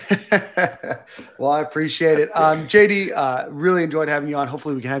tomorrow. Well, I appreciate it. JD, really enjoyed having you on.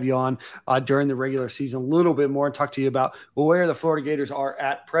 Hopefully we can have you on during the regular season a little bit more and talk to you about where the Florida Gators are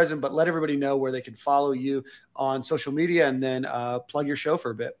at present, but let everybody know where they can follow you on social media, and then plug your show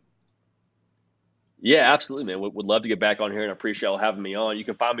for a bit. Yeah, absolutely, man. Would love to get back on here, and I appreciate y'all having me on. You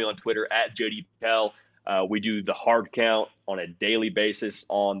can find me on Twitter at JD PicKell. We do the hard count on a daily basis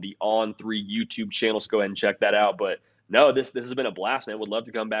on the On3 YouTube channel, so go ahead and check that out. But no, this has been a blast, man. Would love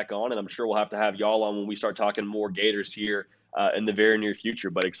to come back on, and I'm sure we'll have to have y'all on when we start talking more Gators here in the very near future.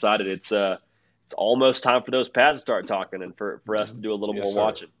 But excited. It's almost time for those pads to start talking and for us to do a little more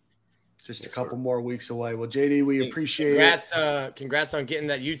watching. Just a couple more weeks away. Well, JD, we appreciate it. Congrats on getting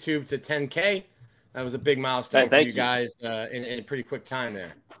that YouTube to 10K. That was a big milestone for you guys in a pretty quick time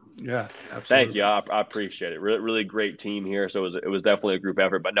there. Yeah, absolutely. Thank you. I appreciate it. Really, really great team here. So it was definitely a group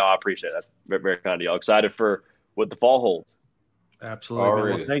effort. But no, I appreciate it. That's very, very kind of y'all. Excited for what the fall holds.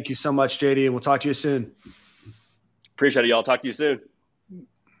 Absolutely. Well, thank you so much, JD, and we'll talk to you soon. Appreciate it, y'all. Talk to you soon.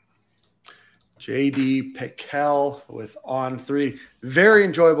 JD PicKell with On3. Very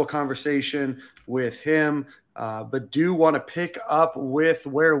enjoyable conversation with him. But do want to pick up with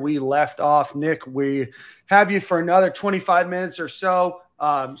where we left off. Nick, we have you for another 25 minutes or so.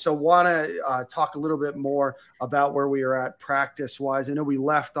 So want to talk a little bit more about where we are at practice-wise. I know we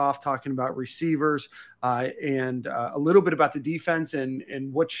left off talking about receivers and a little bit about the defense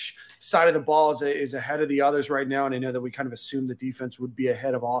and which side of the ball is ahead of the others right now. And I know that we kind of assumed the defense would be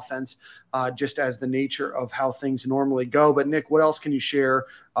ahead of offense just as the nature of how things normally go. But, Nick, what else can you share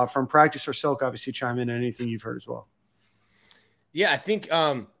from practice, or Silk? Obviously, chime in on anything you've heard as well. Yeah, I think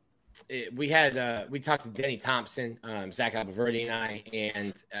we talked to Denny Thompson, Zach Alberverdi and I,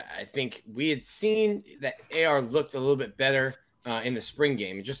 and I think we had seen that AR looked a little bit better in the spring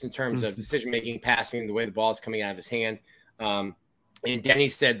game, just in terms of decision-making, passing, the way the ball is coming out of his hand. And Denny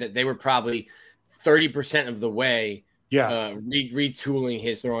said that they were probably 30% of the way retooling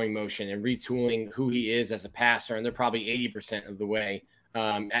his throwing motion and retooling who he is as a passer, and they're probably 80% of the way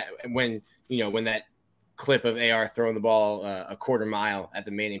when that clip of AR throwing the ball a quarter mile at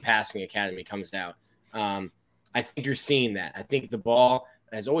the Manning Passing Academy comes out. I think you're seeing that. I think the ball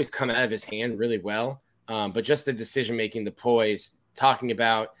has always come out of his hand really well, but just the decision-making, the poise, talking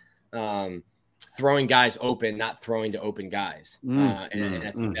about throwing guys open, not throwing to open guys. And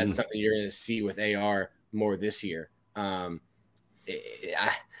I think that's something you're going to see with AR more this year.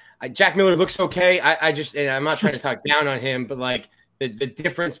 Jack Miller looks okay. I'm not trying to talk down on him, but like, the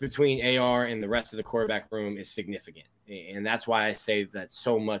difference between AR and the rest of the quarterback room is significant. And that's why I say that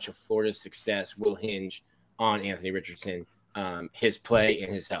so much of Florida's success will hinge on Anthony Richardson, his play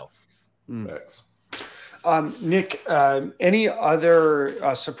and his health. Thanks. Nick, any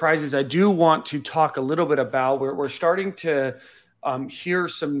other surprises? I do want to talk a little bit about we're starting to hear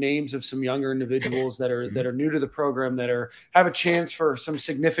some names of some younger individuals that are new to the program that have a chance for some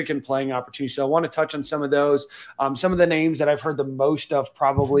significant playing opportunities. So I want to touch on some of those. Some of the names that I've heard the most of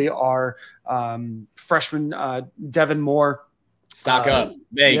probably are freshman Devin Moore. Stock up.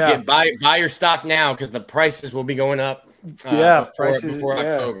 Hey, buy your stock now because the prices will be going up before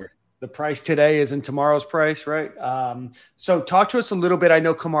October. The price today isn't tomorrow's price, right? So talk to us a little bit. I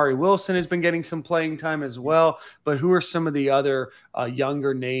know Kamari Wilson has been getting some playing time as well, but who are some of the other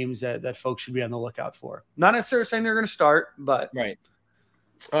younger names that folks should be on the lookout for? Not necessarily saying they're going to start, but. Right.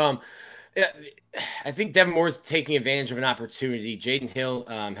 Yeah, I think Devin Moore's taking advantage of an opportunity. Jaden Hill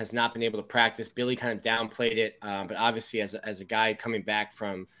has not been able to practice. Billy kind of downplayed it, but obviously as a guy coming back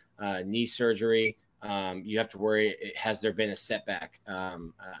from knee surgery, you have to worry, has there been a setback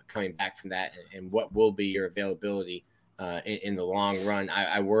coming back from that, and what will be your availability in the long run?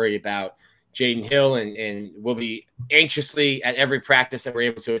 I worry about Jaden Hill, and we'll be anxiously at every practice that we're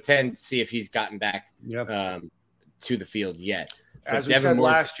able to attend to see if he's gotten back to the field yet. As we said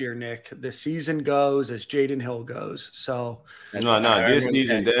last year, Nick, the season goes as Jaden Hill goes. So no, this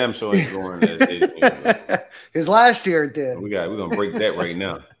season damn sure ain't going as Jaden. His last year it did. We're gonna break that right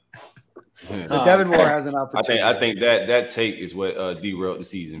now. So Devin Moore has an opportunity. I think that take is what derailed the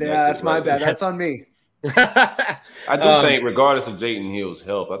season. Yeah, that's my bad. That's on me. I do think, regardless of Jaden Hill's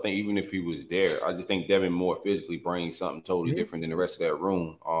health, I think even if he was there, I just think Devin Moore physically brings something totally different than the rest of that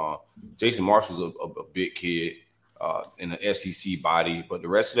room. Jason Marshall's a big kid. In an SEC body, but the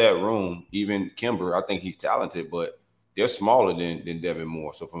rest of that room, even Kimber, I think he's talented, but they're smaller than Devin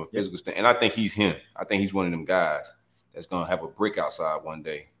Moore. So from a physical standpoint, and I think he's him. I think he's one of them guys that's gonna have a brick outside one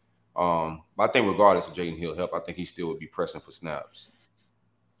day. But I think regardless of Jaden Hill health, I think he still would be pressing for snaps.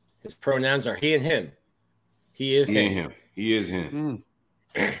 His pronouns are he and him. He is him. He is him.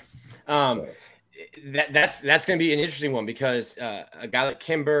 That's going to be an interesting one because a guy like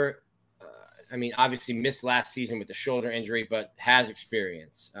Kimber. I mean, obviously missed last season with the shoulder injury, but has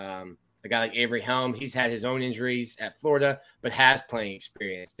experience. A guy like Avery Helm, he's had his own injuries at Florida, but has playing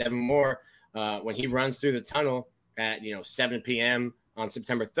experience. Devin Moore, when he runs through the tunnel at 7 p.m. on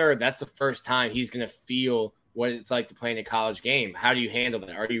September 3rd, that's the first time he's going to feel what it's like to play in a college game. How do you handle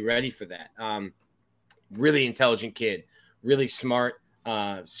that? Are you ready for that? Really intelligent kid, really smart.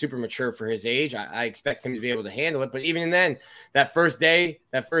 Super mature for his age. I expect him to be able to handle it. But even then, that first game,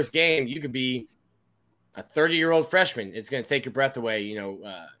 you could be a 30-year-old freshman. It's going to take your breath away,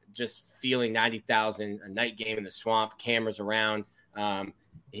 just feeling 90,000, a night game in the swamp, cameras around.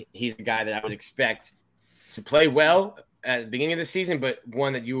 He's a guy that I would expect to play well at the beginning of the season, but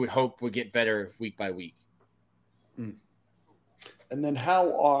one that you would hope would get better week by week. And then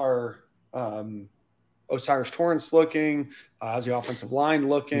how are Osiris Torrance looking? How's the offensive line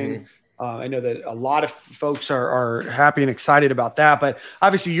looking? I know that a lot of folks are happy and excited about that, but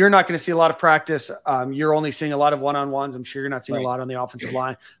obviously you're not going to see a lot of practice. You're only seeing a lot of one-on-ones. I'm sure you're not seeing a lot on the offensive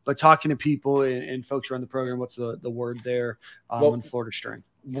line, but talking to people and folks who are on the program, what's the word there in Florida strength?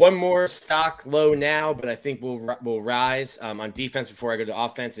 One more stock low now, but I think will rise on defense before I go to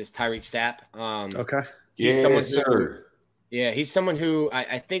offense is Tyreek Sapp. Okay. He's someone who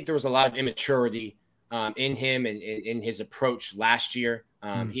I think there was a lot of immaturity in him and in his approach last year.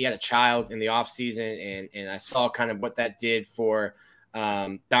 He had a child in the offseason, and I saw kind of what that did for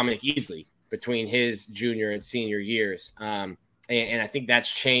Dominic Easley between his junior and senior years. And I think that's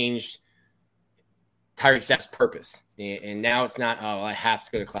changed Tyreek Sapp's purpose. And now it's not, I have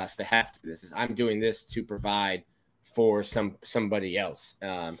to go to class. I have to do this. I'm doing this to provide for somebody else.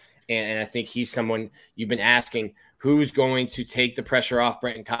 And I think he's someone you've been asking who's going to take the pressure off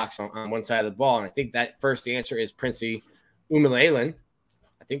Brenton Cox on one side of the ball. And I think that first answer is Princey Umalalen.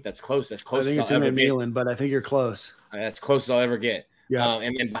 I think that's close. That's close. I think it's Umalalen, but I think you're close. That's close as I'll ever get. Yeah.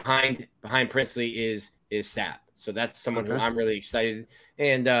 And then behind Princely is Sapp. So that's someone who I'm really excited.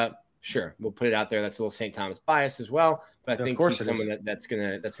 And sure, we'll put it out there. That's a little St. Thomas bias as well. But I think he's someone that's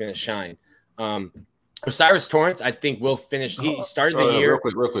gonna shine. Osiris Torrance, I think, will finish. He started the year.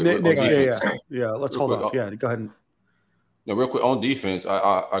 Real quick. Nick, yeah. Let's hold off. Yeah, go ahead. No, real quick on defense.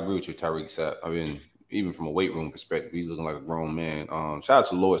 I agree with you, Tyreek Sapp. I mean, even from a weight room perspective, he's looking like a grown man. Shout out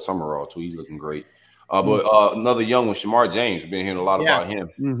to Lloyd Summerall too. He's looking great. But another young one, Shamar James. We've been hearing a lot about him.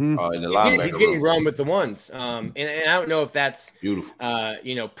 In the linebacker he's getting run with the ones. And I don't know if that's beautiful.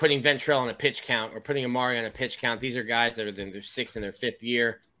 Putting Ventrell on a pitch count or putting Amari on a pitch count. These are guys that are in their sixth and their fifth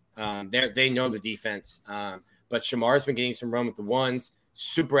year. They know the defense. But Shamar's been getting some run with the ones.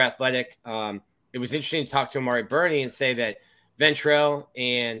 Super athletic. It was interesting to talk to Amari Burney and say that Ventrell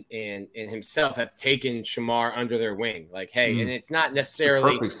and himself have taken Shamar under their wing. Like, hey, and it's not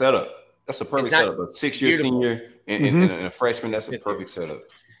necessarily perfect setup. That's a perfect setup. A 6-year senior and a freshman. That's a perfect setup.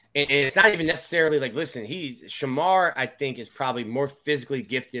 And it's not even necessarily like, listen, Shamar, I think, is probably more physically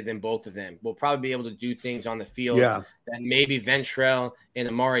gifted than both of them. Will probably be able to do things on the field that maybe Ventrell and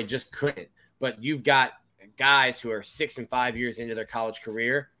Amari just couldn't. But you've got guys who are 6 and 5 years into their college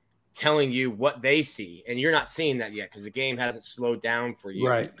career telling you what they see. And you're not seeing that yet because the game hasn't slowed down for you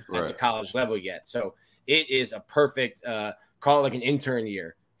at the college level yet. So it is a perfect, call it like an intern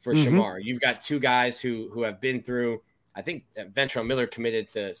year for Shamar. You've got two guys who have been through, I think Ventrell Miller committed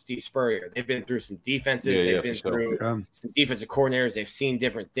to Steve Spurrier. They've been through some defenses. They've been through some defensive coordinators. They've seen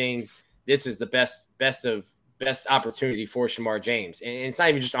different things. this is the best opportunity for Shamar James. And it's not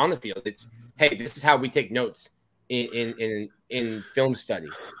even just on the field. It's, hey, this is how we take notes in film study,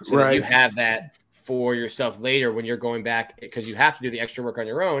 so that you have that for yourself later when you're going back, because you have to do the extra work on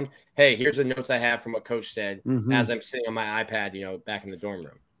your own. Hey, here's the notes I have from what coach said as I'm sitting on my iPad, back in the dorm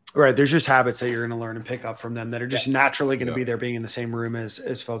room. Right. There's just habits that you're going to learn and pick up from them that are just naturally going to be there, being in the same room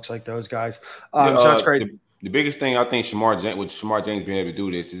as folks like those guys. So that's great. The biggest thing I think Shamar James being able to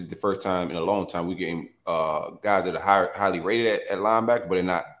do this is the first time in a long time we're getting guys that are highly rated at linebacker, but they're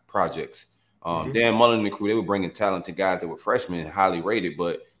not projects. Dan Mullen and the crew, they were bringing talented guys that were freshmen, highly rated,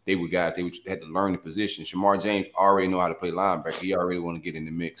 but they were guys had to learn the position. Shamar James already know how to play linebacker. He already want to get in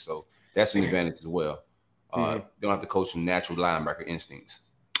the mix, so that's an advantage as well. Don't have to coach some natural linebacker instincts.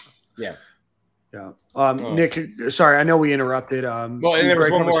 Yeah. Nick, sorry, I know we interrupted. Well, and there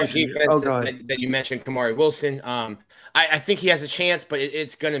was one more defense that you mentioned, Kamari Wilson. I think he has a chance, but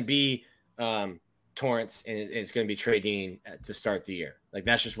it's going to be Torrance and it's going to be Trey Dean to start the year. Like,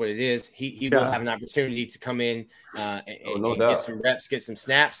 that's just what it is. He will have an opportunity to come in and get some reps, get some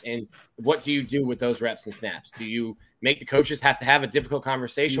snaps. And what do you do with those reps and snaps? Do you make the coaches have to have a difficult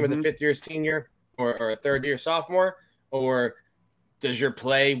conversation with a fifth-year senior or a third-year sophomore, or does your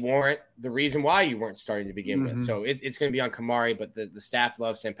play warrant the reason why you weren't starting to begin with? So it's going to be on Kamari, but the staff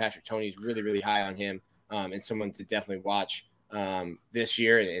loves Sam Patrick Toney. Is really, really high on him, and someone to definitely watch this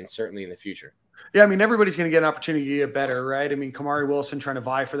year and certainly in the future. Yeah, I mean, everybody's going to get an opportunity to get better, right? I mean, Kamari Wilson trying to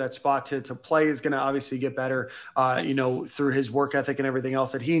vie for that spot to play is going to obviously get better, through his work ethic and everything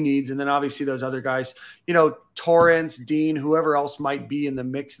else that he needs. And then obviously those other guys, Torrance, Dean, whoever else might be in the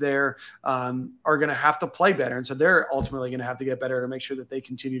mix there, are going to have to play better. And so they're ultimately going to have to get better to make sure that they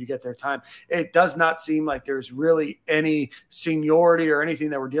continue to get their time. It does not seem like there's really any seniority or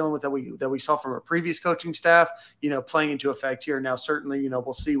anything that we're dealing with that we saw from our previous coaching staff, playing into effect here. Now, certainly,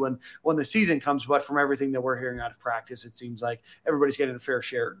 we'll see when the season comes, but from everything that we're hearing out of practice, it seems like everybody's getting a fair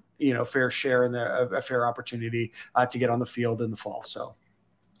share and a fair opportunity to get on the field in the fall. So,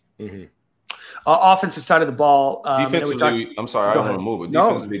 offensive side of the ball. Defensively, I'm sorry, I don't want to move it.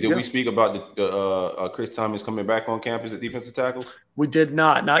 Defensively, did we speak about the Chris Thomas coming back on campus at defensive tackle? We did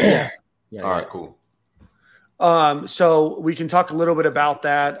not yet. All right, cool. So we can talk a little bit about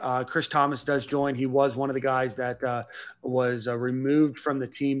that. Chris Thomas does join. He was one of the guys that was removed from the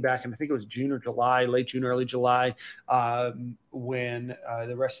team back in, I think it was June or July, late June, early July, when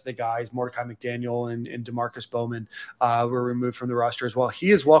the rest of the guys, Mordecai McDaniel and DeMarcus Bowman, were removed from the roster as well. He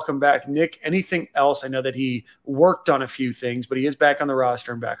is welcome back. Nick, anything else? I know that he worked on a few things, but he is back on the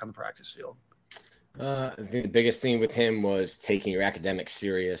roster and back on the practice field. I think the biggest thing with him was taking your academics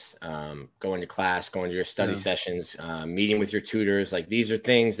serious, going to class, going to your study sessions, meeting with your tutors. Like, these are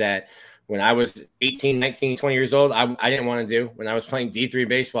things that when I was 18, 19, 20 years old, I didn't want to do. When I was playing D3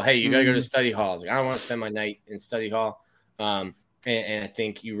 baseball, hey, you got to go to study hall. I was like, I don't want to spend my night in study hall. And I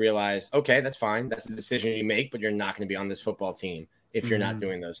think you realize, okay, that's fine. That's a decision you make, but you're not going to be on this football team if you're not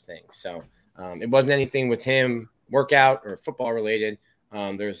doing those things. So it wasn't anything with him workout or football related.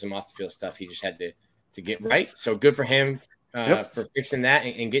 There was some off the field stuff he just had to get right. So good for him for fixing that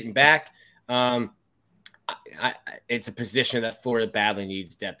and getting back. It's a position that Florida badly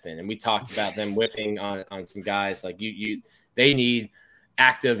needs depth in. And we talked about them whiffing on some guys. Like they need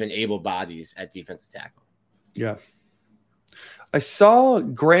active and able bodies at defensive tackle. Yeah. I saw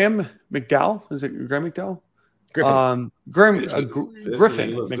Graham McDowell. Is it Graham McDowell? Griffin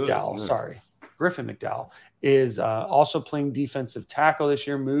McDowell. Good. Sorry. Griffin McDowell is also playing defensive tackle this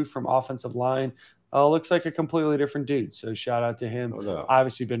year, moved from offensive line. Looks like a completely different dude. So shout out to him.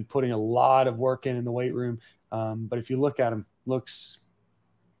 Obviously been putting a lot of work in the weight room. But if you look at him, looks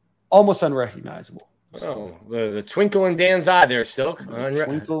almost unrecognizable. Oh, the twinkle in Dan's eye there, Silk.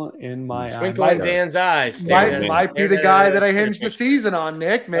 Twinkle in my eye. Twinkle in Dan's eyes. Might be the guy that I hinged the season on,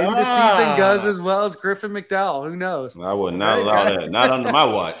 Nick. Maybe the season goes as well as Griffin McDowell. Who knows? I would not allow that. Not under my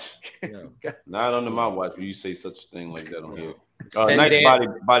watch. Not under my watch will you say such a thing like that on here. Nice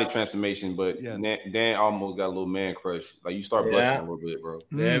body transformation, but Dan almost got a little man crush. Like, you start blushing a little bit, bro.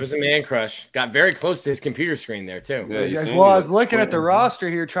 Yeah, it was a man crush. Got very close to his computer screen there too. Yeah, well, I was looking at the roster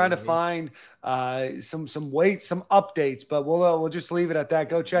here, trying to find some weight, some updates, but we'll just leave it at that.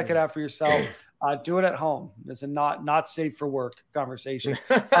 Go check it out for yourself. Do it at home. It's a not safe for work conversation.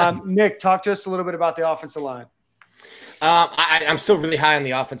 Nick, talk to us a little bit about the offensive line. I'm still really high on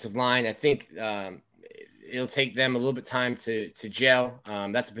the offensive line. I think it'll take them a little bit of time to gel.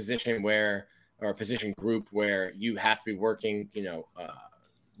 That's a position a position group where you have to be working,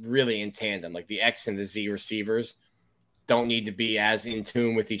 really in tandem. Like, the X and the Z receivers don't need to be as in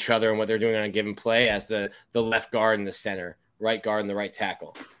tune with each other and what they're doing on a given play as the left guard and the center, right guard and the right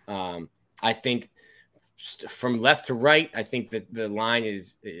tackle. I think from left to right, I think that the line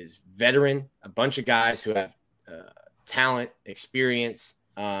is veteran, a bunch of guys who have talent, experience,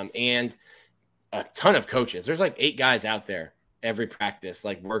 and a ton of coaches. There's like 8 guys out there every practice,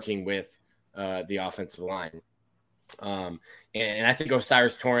 like working with the offensive line. And I think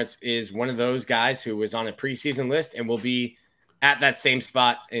Osiris Torrance is one of those guys who was on a preseason list and will be at that same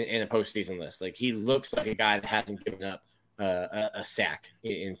spot in a postseason list. Like, he looks like a guy that hasn't given up a sack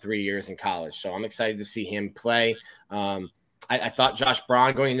in 3 years in college. So I'm excited to see him play. I thought Josh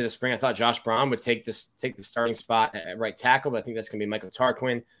Braun going into the spring, I thought Josh Braun would take the starting spot at right tackle, but I think that's going to be Michael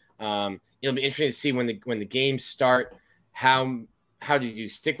Tarquin. It'll be interesting to see when the games start, how do you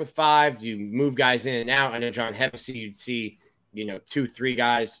stick with 5? Do you move guys in and out? I know John Hevesy, you'd see, 2-3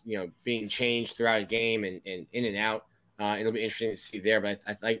 guys, being changed throughout a game and in and out. It'll be interesting to see there, but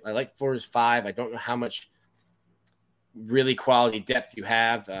I like Florida's 5. I don't know how much really quality depth you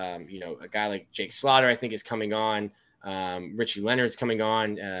have. A guy like Jake Slaughter, I think, is coming on. Richie Leonard's coming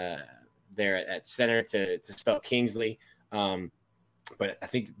on there at center to spell Kingsley. But I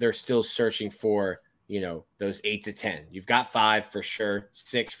think they're still searching for, those 8 to 10. You've got 5 for sure,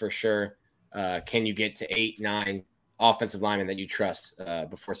 6 for sure. Can you get to 8, 9 offensive linemen that you trust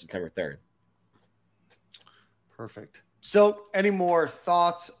before September 3rd? Perfect. So, any more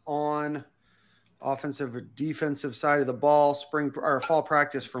thoughts on offensive or defensive side of the ball, spring or fall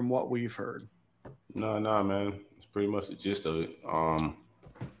practice from what we've heard? No, man. It's pretty much the gist of it. I'm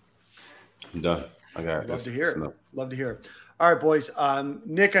done. I got it. Love to hear it. Love to hear it. All right, boys.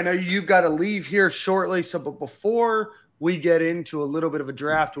 Nick, I know you've got to leave here shortly. So, but before we get into a little bit of a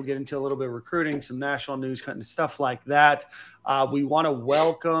draft, we'll get into a little bit of recruiting, some national news, kind of stuff like that. We want to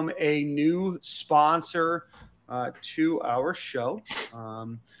welcome a new sponsor to our show.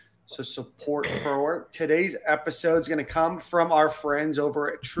 So support for today's episode is going to come from our friends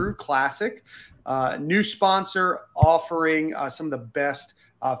over at True Classic. New sponsor offering some of the best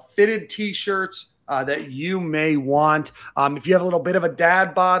fitted T-shirts that you may want. If you have a little bit of a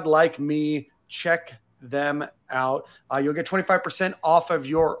dad bod like me, check them out. You'll get 25% off of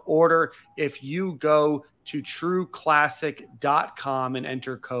your order if you go to trueclassic.com and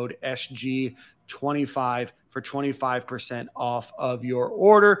enter code SG25 for 25% off of your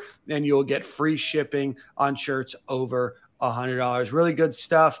order. Then you'll get free shipping on shirts over $100. Really good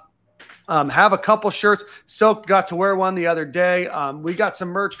stuff. Have a couple shirts. Silk got to wear one the other day. We got some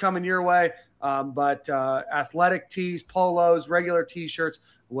merch coming your way, but athletic tees, polos, regular T-shirts,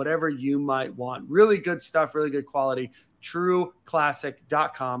 whatever you might want. Really good stuff, really good quality.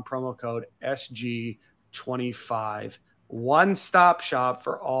 TrueClassic.com, promo code SG25. One-stop shop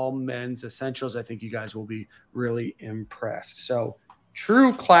for all men's essentials. I think you guys will be really impressed. So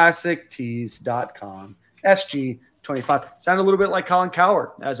TrueClassicTees.com, SG25. Sounded a little bit like Colin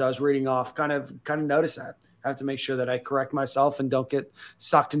Cowherd as I was reading off. Kind of noticed that. I have to make sure that I correct myself and don't get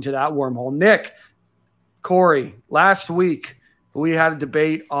sucked into that wormhole. Nick, Corey, last week we had a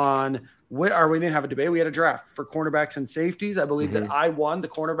debate on – or we didn't have a debate. We had a draft for cornerbacks and safeties. I believe that I won the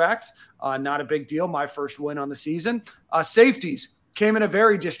cornerbacks. Not a big deal. My first win on the season. Safeties came in a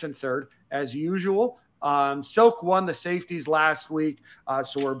very distant third, as usual. Silk won the safeties last week.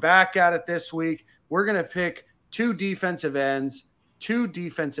 So we're back at it this week. We're going to pick 2 defensive ends, 2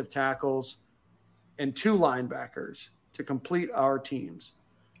 defensive tackles, and 2 linebackers to complete our teams.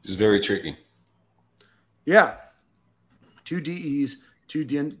 This is very tricky. Yeah. 2 DEs, 2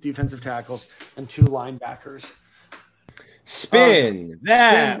 defensive tackles, and 2 linebackers. Spin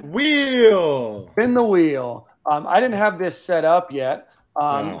that wheel. Spin the wheel. I didn't have this set up yet.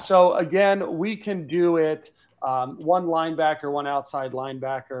 So, again, we can do it 1 linebacker, 1 outside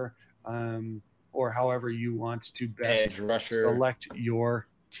linebacker, or however you want to best edge rusher. Select your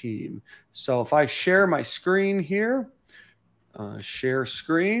team. So if I share my screen here, share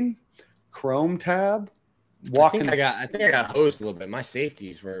screen, Chrome tab, I think I got hosed a little bit. My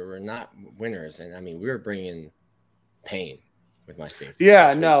safeties were not winners, and I mean we were bringing pain with my safeties.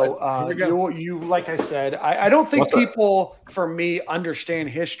 Yeah, no, you like I said, I don't think people for me understand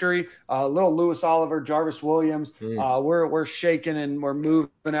history. Little Lewis Oliver, Jarvis Williams, we're shaking and we're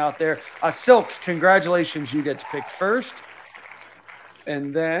moving out there. Silk, congratulations, you get to pick first,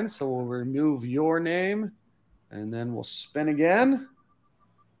 and then so we'll remove your name, and then we'll spin again.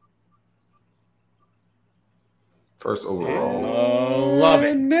 First overall. Love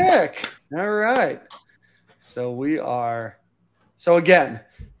it. Nick. All right. So we are – so, again,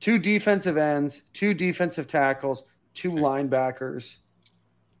 2 defensive ends, 2 defensive tackles, 2 linebackers.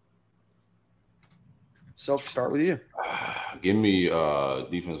 So, start with you. Give me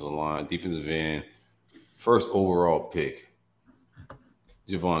defensive line, defensive end, first overall pick.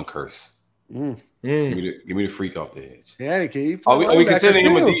 Javon Curse. Mm. Give me the freak off the edge. Yeah, Are we considering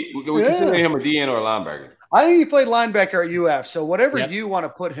him considering him a DN or a linebacker? I think he played linebacker at UF, so whatever Yep. you want to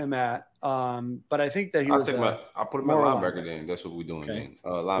put him at. But I think that I'll put him at linebacker then. That's what we're doing then.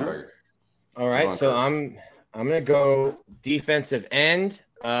 Linebacker. All right, Javon so Curse. I'm gonna go defensive end.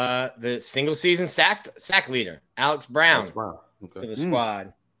 The single season sack leader, Alex Brown, Okay. to the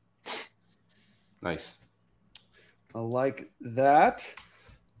squad. Nice. I like that.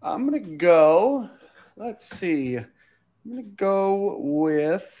 I'm going to go, let's see. I'm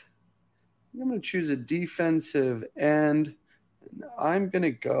going to choose a defensive end. And I'm going to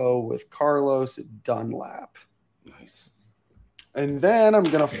go with Carlos Dunlap. Nice. And then I'm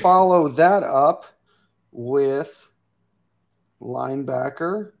going to follow that up with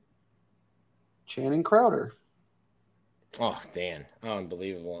linebacker Channing Crowder. Oh, Dan.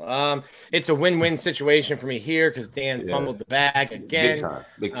 Unbelievable. It's a win-win situation for me here because Dan fumbled the bag again.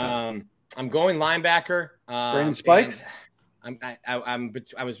 Big time. I'm going linebacker. Brandon Spikes?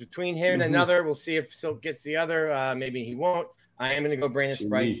 I was between him and another. We'll see if Silk gets the other. Maybe he won't. I am going to go Brandon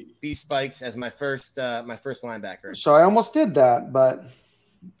Spikes as my first linebacker. So I almost did that, but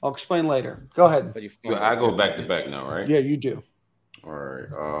I'll explain later. Go ahead. But I go back to back now, right? Yeah, you do. All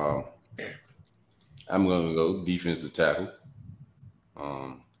right. I'm going to go defensive tackle.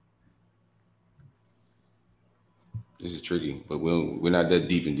 This is tricky, but we're not that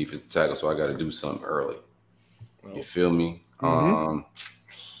deep in defensive tackle, so I got to do something early. You feel me? Trying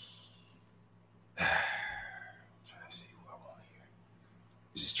to see what I want here.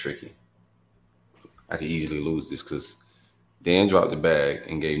 This is tricky. I could easily lose this because Dan dropped the bag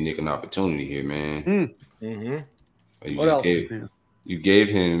and gave Nick an opportunity here, man. What else? You gave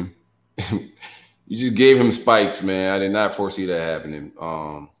him. You just gave him spikes, man. I did not foresee that happening.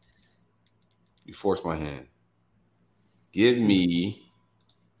 You forced my hand. Give me.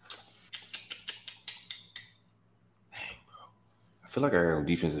 Dang, bro. I feel like I got a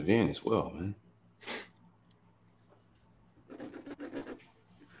defensive end as well, man.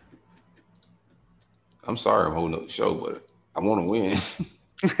 I'm sorry I'm holding up the show, but I want to win.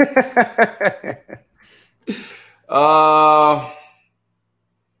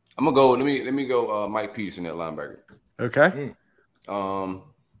 I'm gonna go. Let me go. Mike Peterson at linebacker. Okay.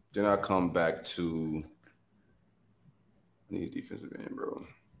 Then I'll come back to. I need a defensive end, bro.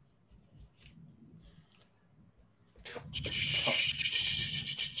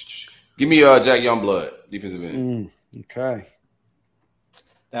 Give me Jack Youngblood, defensive end. Okay.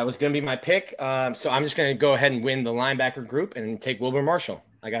 That was going to be my pick. So I'm just going to go ahead and win the linebacker group and take Wilbur Marshall.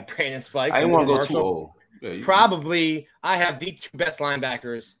 I got Brandon Spikes. I didn't want to go Marshall. too old. Yeah, Probably, I have the two best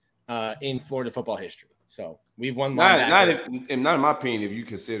linebackers in Florida football history. So we've won linebacker. Not in my opinion, if you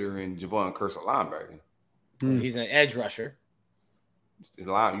considering Javon Curse a linebacker. He's an edge rusher. You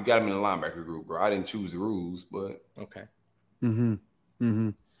got him in the linebacker group, bro. I didn't choose the rules, but okay.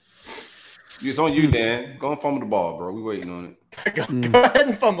 It's on you, Dan. Go and fumble the ball, bro. We waiting on it. Go ahead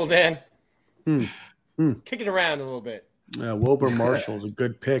and fumble, Dan. Kick it around a little bit. Yeah, Wilbur Marshall's a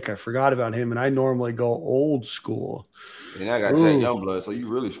good pick. I forgot about him, and I normally go old school. And I got Jack Youngblood, so you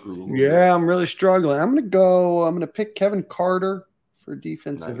really screwed. Yeah, I'm really struggling. I'm gonna pick Kevin Carter for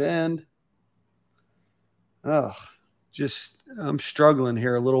defensive end. I'm struggling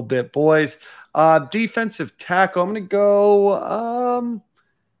here a little bit, boys. Defensive tackle. I'm gonna go.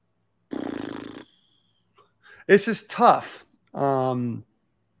 This is tough. I'm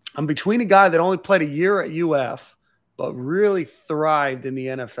between a guy that only played a year at UF, but really thrived in the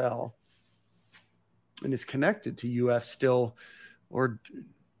NFL and is connected to UF still. I'm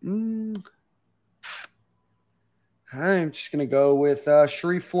just going to go with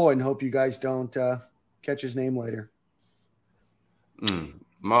Sharif Floyd and hope you guys don't catch his name later.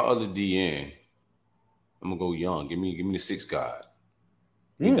 My other DN, I'm going to go young. Give me the sixth guy.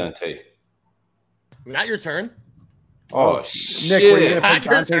 Give me Dante. Not your turn. Oh, shit. Nick, were you going to pick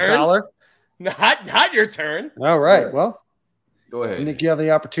Dante Fowler? Not your turn. All right. Well, go ahead. Nick, you have the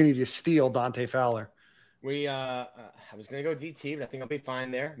opportunity to steal Dante Fowler. I was going to go DT, but I think I'll be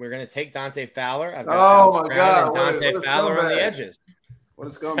fine there. We're going to take Dante Fowler. I've got my God. And Dante Fowler on the edges. What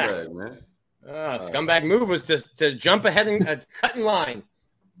a scumbag, man. Scumbag move was to jump ahead and cut in line.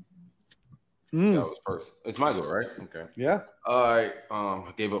 That was first. It's my go, right? Okay. Yeah. All right.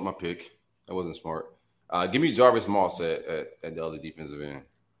 I gave up my pick. That wasn't smart. Give me Jarvis Moss at the other defensive end.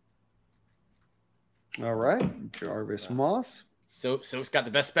 All right. Jarvis Moss. So it's got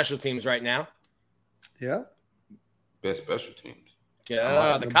the best special teams right now. Yeah. Best special teams.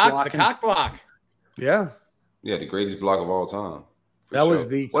 Yeah. The cock block. Yeah. Yeah, the greatest block of all time. That was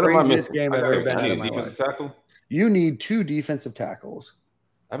the craziest game I've ever been in. Defensive tackle? You need 2 defensive tackles.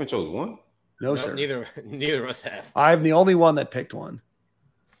 I haven't chose one. No, No, sir. neither of us have. I'm the only one that picked one.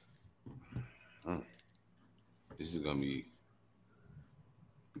 This is gonna be.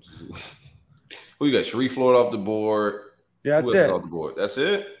 Who you got? Sharif Floyd off the board. Yeah, that's Who else it. off the board? That's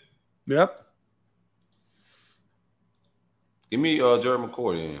it. Yep. Give me Jared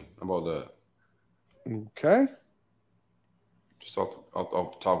McCoy then. How about that? Okay. Just off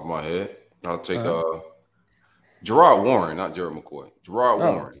the top of my head. I'll take Gerard Warren, not Jared McCoy. Gerard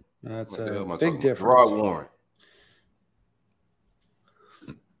Warren. That's What the hell a am I big talking about? difference. Gerard Warren.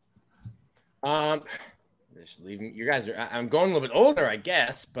 Just leaving you guys are. I'm going a little bit older, I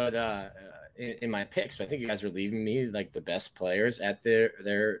guess, but in my picks, but I think you guys are leaving me like the best players at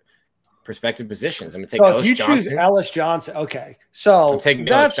their respective positions. I'm gonna take So Ellis if you Johnson. choose Ellis Johnson, okay. So I'm taking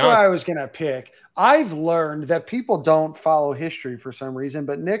that's Ellis what I Johnson. was gonna pick. I've learned that people don't follow history for some reason,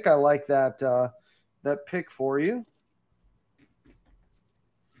 but Nick, I like that that pick for you.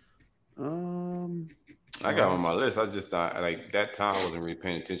 I got him on my list. I just like that time I wasn't really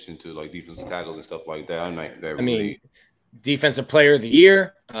paying attention to like defensive tackles and stuff like that. I'm like that. I mean, defensive player of the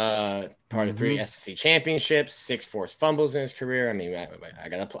year, part of 3 SEC championships, 6 forced fumbles in his career. I mean, I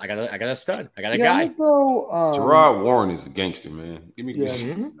got a stud. I got a guy. Gerard Warren is a gangster, man. Give me.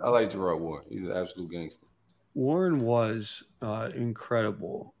 Yeah. I like Gerard Warren. He's an absolute gangster. Warren was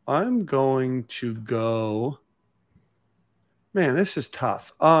incredible. I'm going to go. Man, this is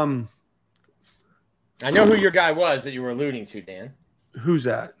tough. I know who your guy was that you were alluding to, Dan. Who's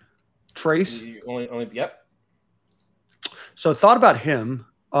that? Trace. Yep. So I thought about him.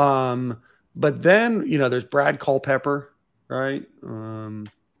 But then, there's Brad Culpepper, right?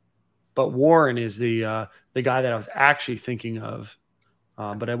 But Warren is the guy that I was actually thinking of.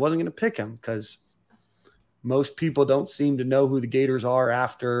 But I wasn't going to pick him because most people don't seem to know who the Gators are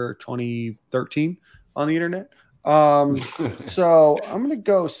after 2013 on the internet. So I'm going to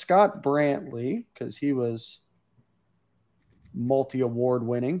go Scott Brantley because he was multi-award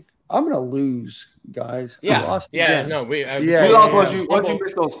winning. I'm going to lose, guys. Yeah. I lost Yeah. again. No, We lost once you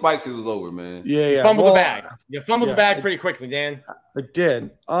missed those spikes. It was over, man. Yeah. You fumbled the bag. You fumbled the bag pretty quickly, Dan. I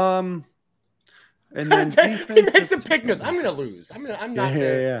did. And then He makes a pick. Goes, I'm going to lose. I'm not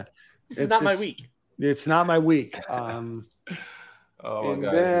there. Yeah. This is not my week. It's not my week. Oh my And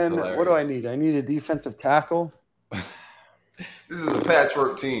God! then what do I need? I need a defensive tackle. This is a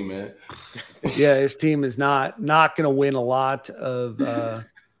patchwork team, man. Yeah, his team is not going to win a lot of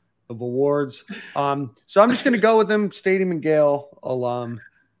awards. So I'm just going to go with him. Stadium and Gale alum,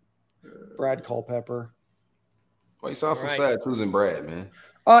 Brad Culpepper. Why you sound so sad choosing Brad, man?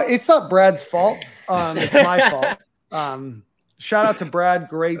 It's not Brad's fault. It's my fault. Shout out to Brad,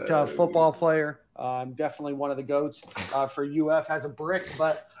 great football player. Definitely one of the GOATs for UF. Has a brick,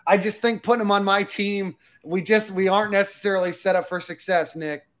 but I just think putting him on my team, we aren't necessarily set up for success,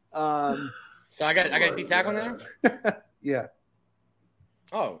 Nick. So I got D tackle now. Yeah.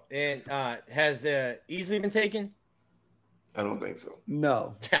 Oh, and has Easley been taken? I don't think so.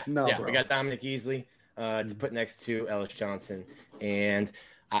 No, yeah, bro. we got Dominic Easley to put next to Ellis Johnson, and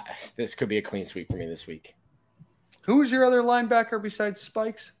this could be a clean sweep for me this week. Who was your other linebacker besides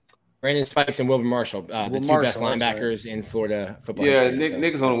Spikes? Brandon Spikes and Wilbur Marshall, the two best linebackers in Florida football. Yeah,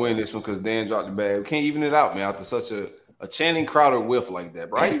 Nick's gonna win this one because Dan dropped the bag. We can't even it out, man. After such a Channing Crowder whiff like that,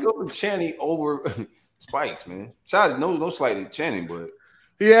 bro. How you go with Channing over Spikes, man? Shout out, no slight to Channing, but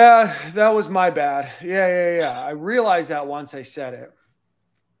yeah, that was my bad. Yeah. I realized that once I said it.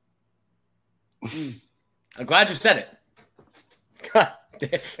 I'm glad you said it.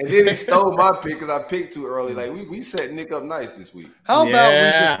 And then he stole my pick because I picked too early. Like we set Nick up nice this week. How about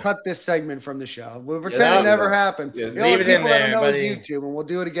we just cut this segment from the show? We'll pretend it never happened. Yeah, leave it in there, buddy. YouTube, and we'll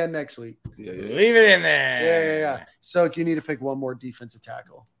do it again next week. Yeah. Leave it in there. Yeah. So you need to pick one more defensive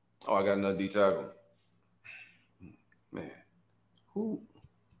tackle. Oh, I got another D tackle. Man, who?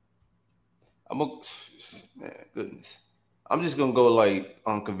 Goodness. I'm just gonna go like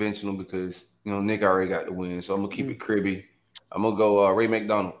unconventional because Nick already got the win, so I'm gonna keep it cribby. I'm gonna go Ray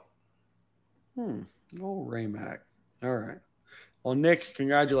McDonald. Oh, Ray Mac. All right. Well, Nick,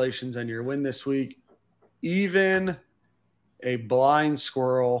 congratulations on your win this week. Even a blind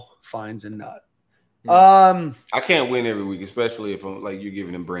squirrel finds a nut. I can't win every week, especially if I'm like you're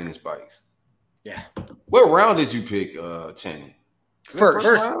giving him Brandon Spikes. Yeah. What round did you pick, Channing? First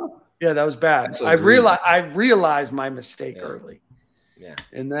round? Yeah, that was bad. I realized my mistake early. Yeah.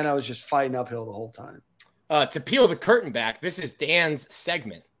 And then I was just fighting uphill the whole time. To peel the curtain back, this is Dan's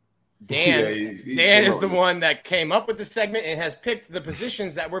segment. Dan is the one that came up with the segment and has picked the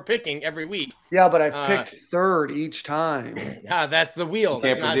positions that we're picking every week. Yeah, but I've picked third each time. That's the wheel.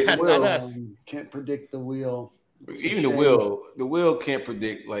 That's not not us. Can't predict the wheel. Even the will can't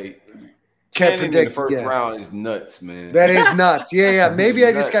predict. Like Can't Channing predict in the first round is nuts, man. That is nuts. Yeah. Maybe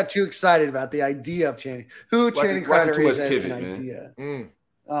I just got too excited about the idea of Channing. Channing Crowder is as an idea.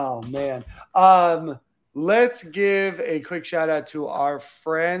 Oh man. Let's give a quick shout out to our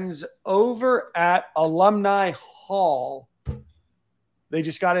friends over at Alumni Hall. They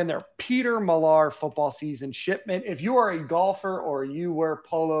just got in their Peter Millar football season shipment. If you are a golfer or you wear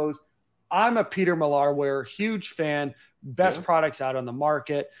polos, I'm a Peter Millar wearer, huge fan, best products out on the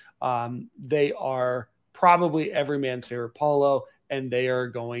market. They are probably every man's favorite polo, and they are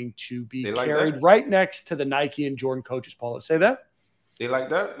going to be carried right next to the Nike and Jordan coaches polo. Say that? They like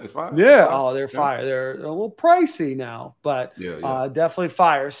that? They're fire. Yeah. They're fire. They're a little pricey now, but definitely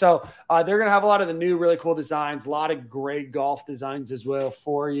fire. So they're going to have a lot of the new really cool designs, a lot of great golf designs as well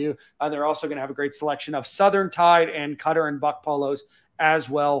for you. They're also going to have a great selection of Southern Tide and Cutter and Buck polos as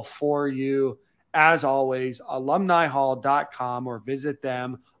well for you. As always, alumnihall.com or visit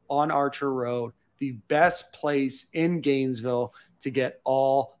them on Archer Road, the best place in Gainesville to get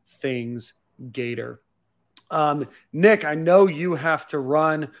all things Gator. Nick, I know you have to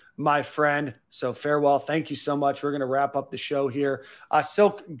run, my friend, so farewell. Thank you so much. We're going to wrap up the show here.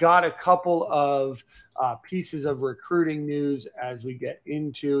 Silk got a couple of pieces of recruiting news as we get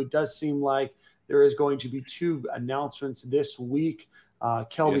into. It does seem like there is going to be 2 announcements this week.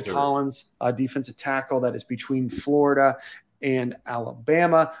 Kelby Collins, defensive tackle that is between Florida and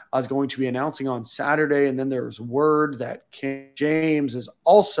Alabama, is going to be announcing on Saturday. And then there's word that Cam James is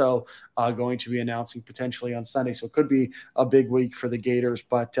also going to be announcing potentially on Sunday. So it could be a big week for the Gators.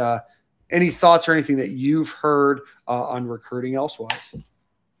 But any thoughts or anything that you've heard on recruiting elsewise?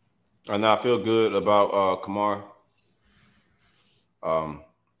 No, I feel good about Kamar.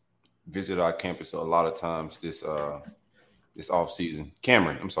 Visit our campus a lot of times this off season.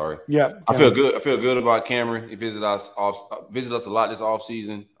 Cameron, I'm sorry. Yeah, Cameron. I feel good about Cameron. He visit us a lot this off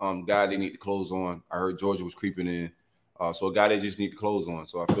season. Guy they need to close on. I heard Georgia was creeping in, so a guy they just need to close on.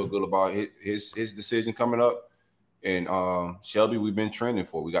 So I feel good about his decision coming up. And Shelby, we've been trending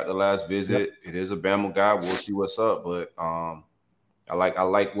for. We got the last visit. Yep. It is a Bama guy. We'll see what's up, but I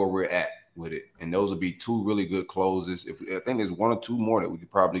like where we're at with it. And those will be 2 really good closes. I think there's 1 or 2 more that we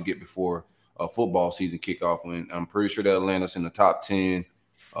could probably get before football season kickoff, when I'm pretty sure that'll land us in the top 10,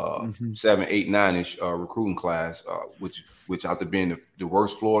 7, 8, 9-ish recruiting class, which after being the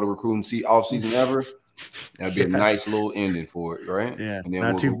worst Florida recruiting offseason ever, that'd be a nice little ending for it, right? Yeah, and then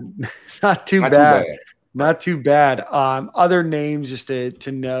not too bad. Not too bad. Other names just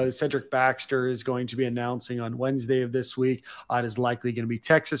to know, Cedric Baxter is going to be announcing on Wednesday of this week. It is likely going to be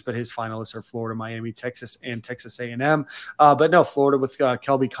Texas, but his finalists are Florida, Miami, Texas, and Texas A&M. But no, Florida with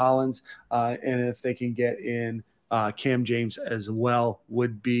Kelby Collins. And if they can get in Cam James as well,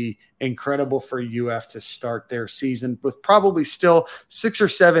 would be incredible for UF to start their season with probably still 6 or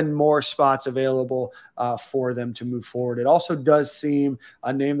 7 more spots available for them to move forward. It also does seem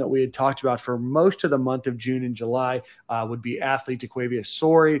a name that we had talked about for most of the month of June and July would be athlete DeQuavius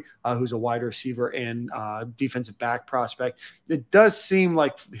Sori, who's a wide receiver and defensive back prospect. It does seem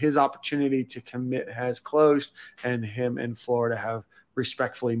like his opportunity to commit has closed, and him and Florida have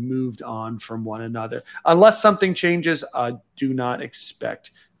respectfully moved on from one another. Unless something changes, do not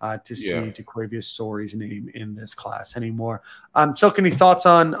expect to see DeQuavius Sori's name in this class anymore. So any thoughts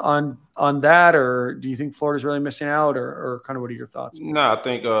on that, or do you think Florida's really missing out, or kind of what are your thoughts? No, I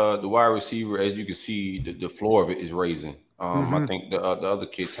think the wide receiver, as you can see, the floor of it is raising. I think the other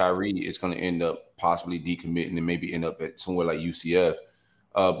kid, Tyree, is going to end up possibly decommitting and maybe end up at somewhere like UCF.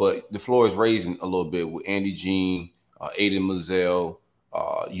 But the floor is raising a little bit with Andy Jean, Aiden Mazzell,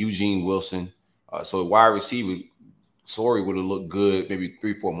 Eugene Wilson. So wide receiver, Sori would have looked good maybe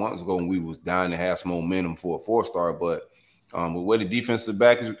 3-4 months ago when we was dying to have some momentum for a 4-star. But with where the defensive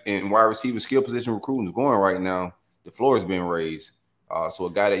back is and wide receiver skill position recruiting is going right now, the floor has been raised. So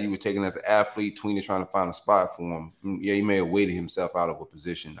a guy that you were taking as an athlete, Tweeney trying to find a spot for him, he may have weighted himself out of a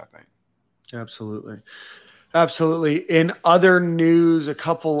position, I think. Absolutely. In other news, a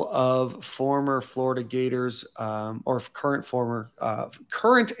couple of former Florida Gators, or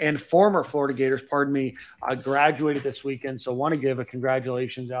current and former Florida Gators, graduated this weekend. So want to give a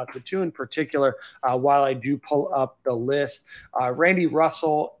congratulations out to 2 in particular. While I do pull up the list, Randy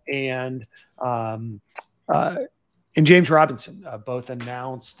Russell and James Robinson both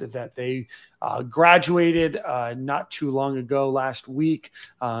announced that they graduated not too long ago last week.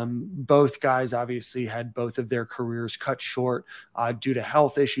 Both guys obviously had both of their careers cut short due to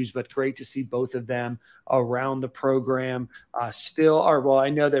health issues, but great to see both of them around the program I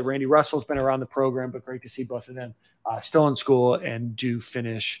know that Randy Russell's been around the program, but great to see both of them still in school and do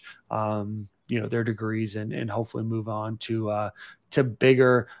finish their degrees and hopefully move on to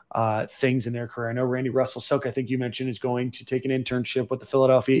bigger things in their career. I know Randy Russell Silk, I think you mentioned, is going to take an internship with the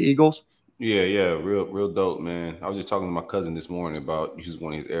Philadelphia Eagles. Yeah, real dope, man. I was just talking to my cousin this morning about using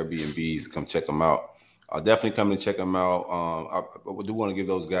one of his Airbnbs to come check him out. I'll definitely come to check them out. I do want to give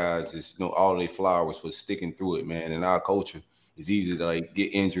those guys just all their flowers for sticking through it, man. In our culture, it's easy to like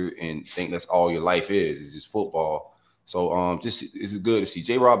get injured and think that's all your life is. It's just football. So this is good to see.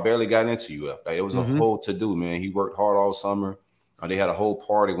 J-Rob barely got into UF. Like, it was a whole to do, man. He worked hard all summer. They had a whole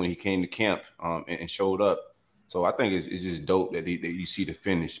party when he came to camp and showed up. So I think it's just dope that you see the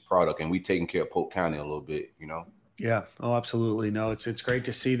finished product, and we taking care of Polk County a little bit, Yeah. Oh, absolutely. No, it's great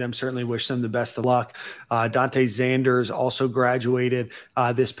to see them. Certainly wish them the best of luck. Dante Zanders also graduated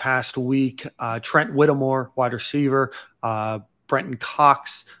this past week. Trent Whittemore, wide receiver. Brenton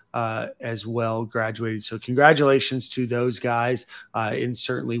Cox as well graduated. So congratulations to those guys. And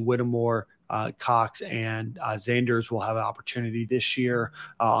certainly Whittemore, Cox, and Zanders will have an opportunity this year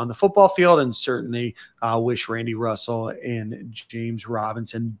on the football field, and certainly wish Randy Russell and James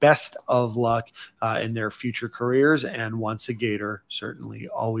Robinson best of luck in their future careers. And once a Gator, certainly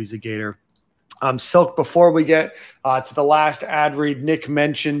always a Gator. Silk, before we get to the last ad read, Nick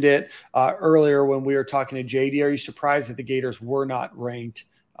mentioned it earlier when we were talking to JD. Are you surprised that the Gators were not ranked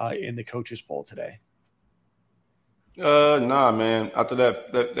in the Coaches Poll today? Nah, man. After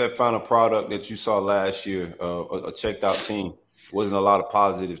that final product that you saw last year, a checked out team, wasn't a lot of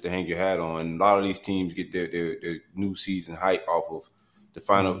positives to hang your hat on. And a lot of these teams get their new season hype off of the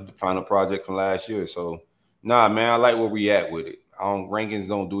final project from last year. So, nah, man, I like where we at with it. Rankings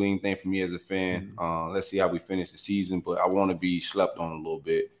don't do anything for me as a fan. Let's see how we finish the season, but I want to be slept on a little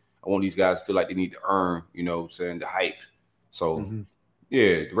bit. I want these guys to feel like they need to earn, the hype. So,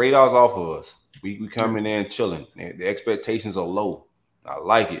 yeah, the radar's off of us. We coming in chilling. The expectations are low. I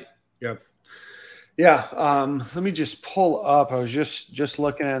like it. Yep. Yeah. Let me just pull up. I was just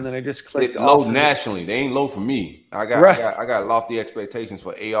looking at it, and then I just clicked low nationally. They ain't low for me. I got lofty expectations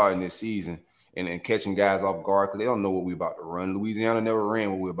for AR in this season and catching guys off guard because they don't know what we about to run. Louisiana never ran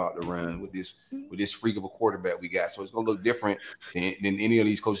what we're about to run with this freak of a quarterback we got. So it's gonna look different than any of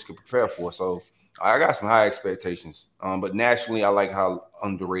these coaches could prepare for. So I got some high expectations. But nationally, I like how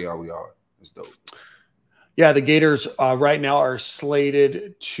under the radar we are. It's dope. Yeah, the Gators right now are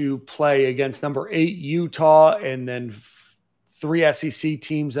slated to play against number 8 Utah, and then 3 SEC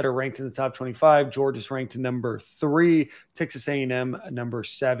teams that are ranked in the top 25. Georgia's ranked number 3, Texas A&M number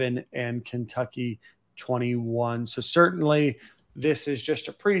 7, and Kentucky 21. So certainly this is just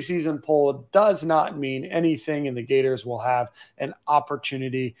a preseason poll. It does not mean anything, and the Gators will have an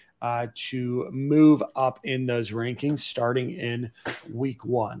opportunity to move up in those rankings starting in week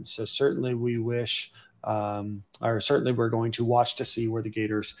 1. So certainly we wish certainly we're going to watch to see where the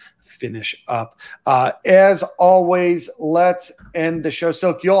Gators finish up. As always, let's end the show.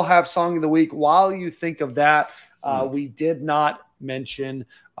 Silk, you'll have Song of the Week. While you think of that, we did not mention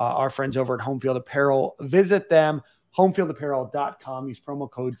our friends over at Home Field Apparel. Visit them, homefieldapparel.com. Use promo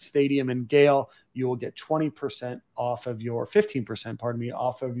code Stadium and Gale. You will get 15% off of your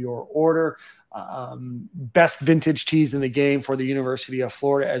order. Best vintage tees in the game for the University of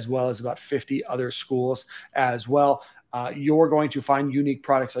Florida, as well as about 50 other schools as well. You're going to find unique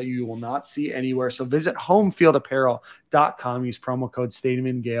products that you will not see anywhere. So visit homefieldapparel.com. Use promo code Stadium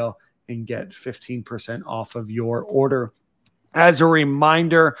and Gale and get 15% off of your order. As a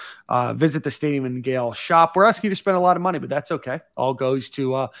reminder, visit the Stadium and Gale shop. We're asking you to spend a lot of money, but that's okay. All goes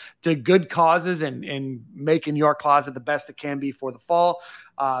to good causes and making your closet the best it can be for the fall.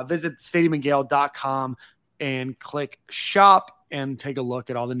 Visit stadiumandgale.com and click shop and take a look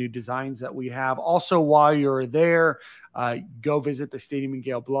at all the new designs that we have. Also, while you're there, go visit the Stadium and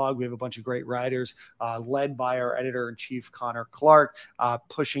Gale blog. We have a bunch of great writers led by our editor-in-chief, Connor Clark,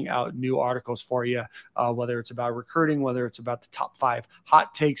 pushing out new articles for you, whether it's about recruiting, whether it's about the top 5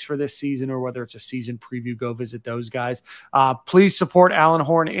 hot takes for this season, or whether it's a season preview. Go visit those guys. Please support Allen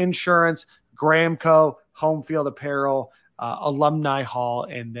Horn Insurance, Gramco, Home Field Apparel, Alumni Hall,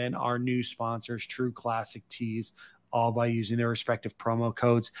 and then our new sponsors, True Classic Tees, all by using their respective promo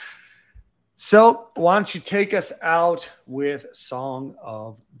codes. So why don't you take us out with Song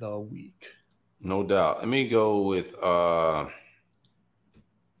of the Week? No doubt. Let me go with somebody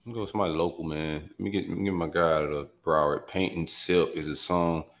local, man. Let me get my guy out of the Broward. Paint and Silk is his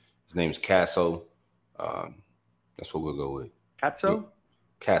song. His name is Casso. That's what we'll go with. Casso?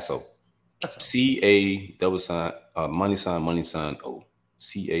 Casso. C-A double sign, money sign, O.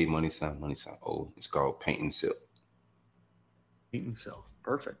 C-A money sign, O. It's called Paint and Silk. Paint and Silk.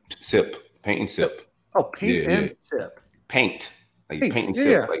 Perfect. Sip. Paint and Sip. Oh, Paint and Sip. Paint. Like Paint. paint and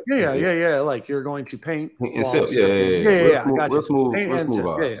Yeah, sip. yeah. Like you're going to paint. Paint and while sip. sipping. Yeah. I got Real you. smooth. Paint Real and smooth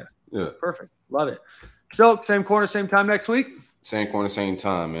sip. vibes. Yeah. Perfect. Love it. So same corner, same time next week. Same corner, same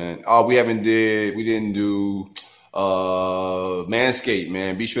time, man. Oh, we didn't do Manscaped,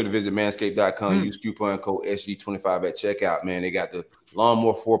 man. Be sure to visit manscaped.com. Use coupon code SG25 at checkout, man. They got the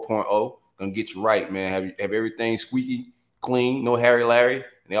Lawnmower 4.0. Gonna get you right, man. Have everything squeaky clean, no Harry Larry. And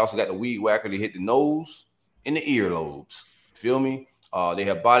they also got the weed whacker to hit the nose and the earlobes. Feel me? They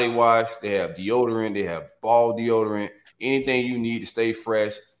have body wash, they have deodorant, they have ball deodorant, anything you need to stay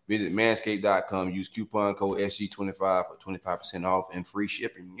fresh. Visit manscaped.com. Use coupon code SG25 for 25% off and free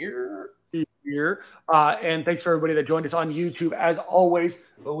shipping. And thanks for everybody that joined us on YouTube. As always,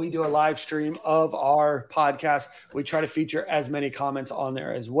 when we do a live stream of our podcast, we try to feature as many comments on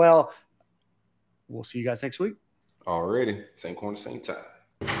there as well. We'll see you guys next week. Already. Same corner, same time.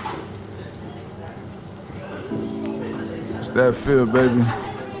 It's that feel, baby.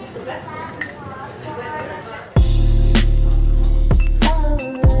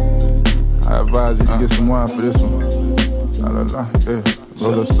 I advise you to get some wine for this one. Yeah.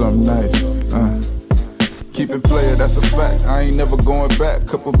 Roll up something nice. Keep it player, that's a fact. I ain't never going back.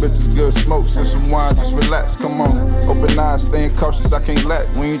 Couple bitches, good smoke, sip some wine, just relax. Come on, open eyes, staying cautious, I can't lack.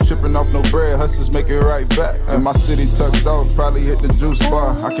 We ain't tripping off no bread, hustlers make it right back. In my city tucked off, probably hit the juice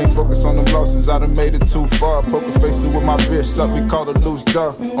bar. I can't focus on them losses, I done made it too far. Poker facing with my bitch up, we call it loose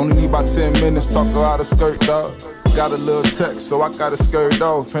jaw. Only need about 10 minutes, talk her out of skirt, dog. Got a little text, so I gotta skirt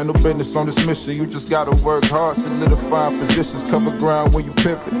off. Handle business on this mission, you just gotta work hard. Solidifying positions, cover ground when you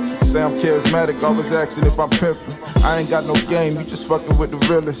pivot. Say I'm charismatic, always asking if I'm pimping. I ain't got no game, you just fucking with the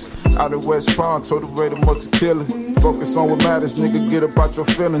realest. Out in West Palm, told the Raider most to kill it. Focus on what matters, nigga, get about your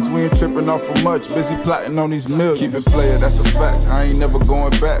feelings. We ain't tripping off for much, busy plotting on these millions. Keep it player, that's a fact, I ain't never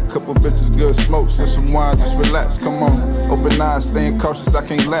going back. Couple bitches, good smoke, sip some wine, just relax, come on. Open eyes, staying cautious, I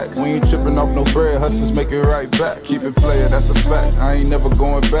can't lack. We ain't tripping off no bread, hustlers make it right back. Keep it player, that's a fact, I ain't never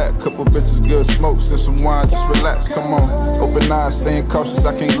going back. Couple bitches, good smoke, sip some wine, just relax, come on. Open eyes, staying cautious,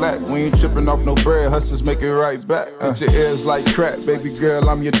 I can't lack. We ain't tripping off no bread, hustlers make it right back. Your ears like crack, baby girl,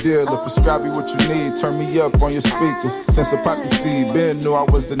 I'm your dealer. Prescribe you what you need, turn me up on your speakers. Since a poppy seed, Ben knew I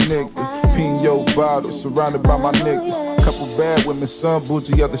was the nigga. Pino bottle, surrounded by my niggas. Couple bad women, some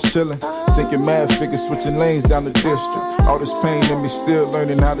bougie, others chillin'. Thinking mad figures, switching lanes down the district. All this pain in me, still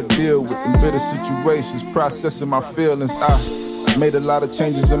learning how to deal with them bitter situations, processing my feelings. I made a lot of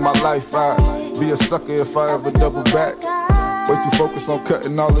changes in my life. I'd be a sucker if I ever double back. Way too focused on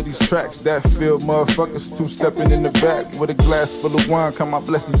cutting all of these tracks. That feel motherfuckers two-stepping in the back. With a glass full of wine, count my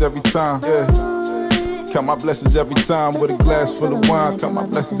blessings every time. Yeah, count my blessings every time. With a glass full of wine, count my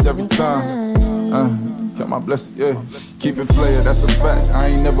blessings every time. Count my blessings, yeah. Keep it player, that's a fact. I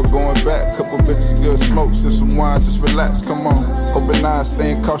ain't never going back. Couple bitches, good smoke, sip some wine, just relax. Come on, open eyes,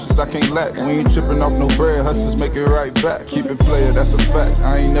 staying cautious, I can't lack. We ain't tripping off no bread, hustlers make it right back. Keep it player, that's a fact.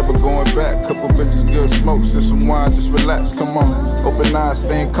 I ain't never going back. Couple bitches, good smoke, sip some wine, just relax. Come on, open eyes,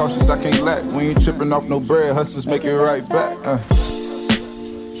 staying cautious, I can't lack. We ain't tripping off no bread, hustlers make it right back.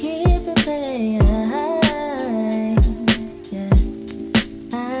 Keep it player.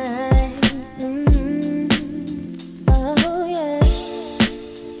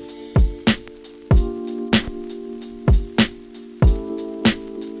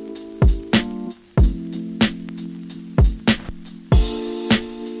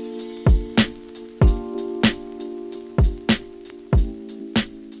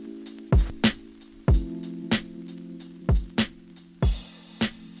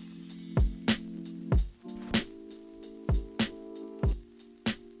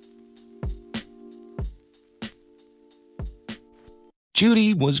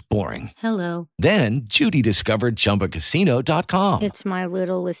 Judy was boring. Hello. Then Judy discovered ChumbaCasino.com. It's my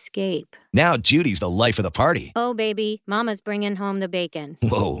little escape. Now Judy's the life of the party. Oh, baby, mama's bringing home the bacon.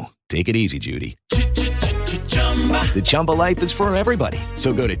 Whoa, take it easy, Judy. The Chumba life is for everybody.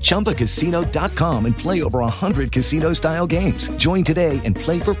 So go to ChumbaCasino.com and play over 100 casino-style games. Join today and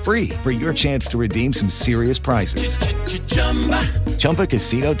play for free for your chance to redeem some serious prizes.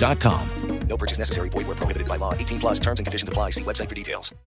 ChumbaCasino.com. No purchase necessary. Void where prohibited by law. 18+ terms and conditions apply. See website for details.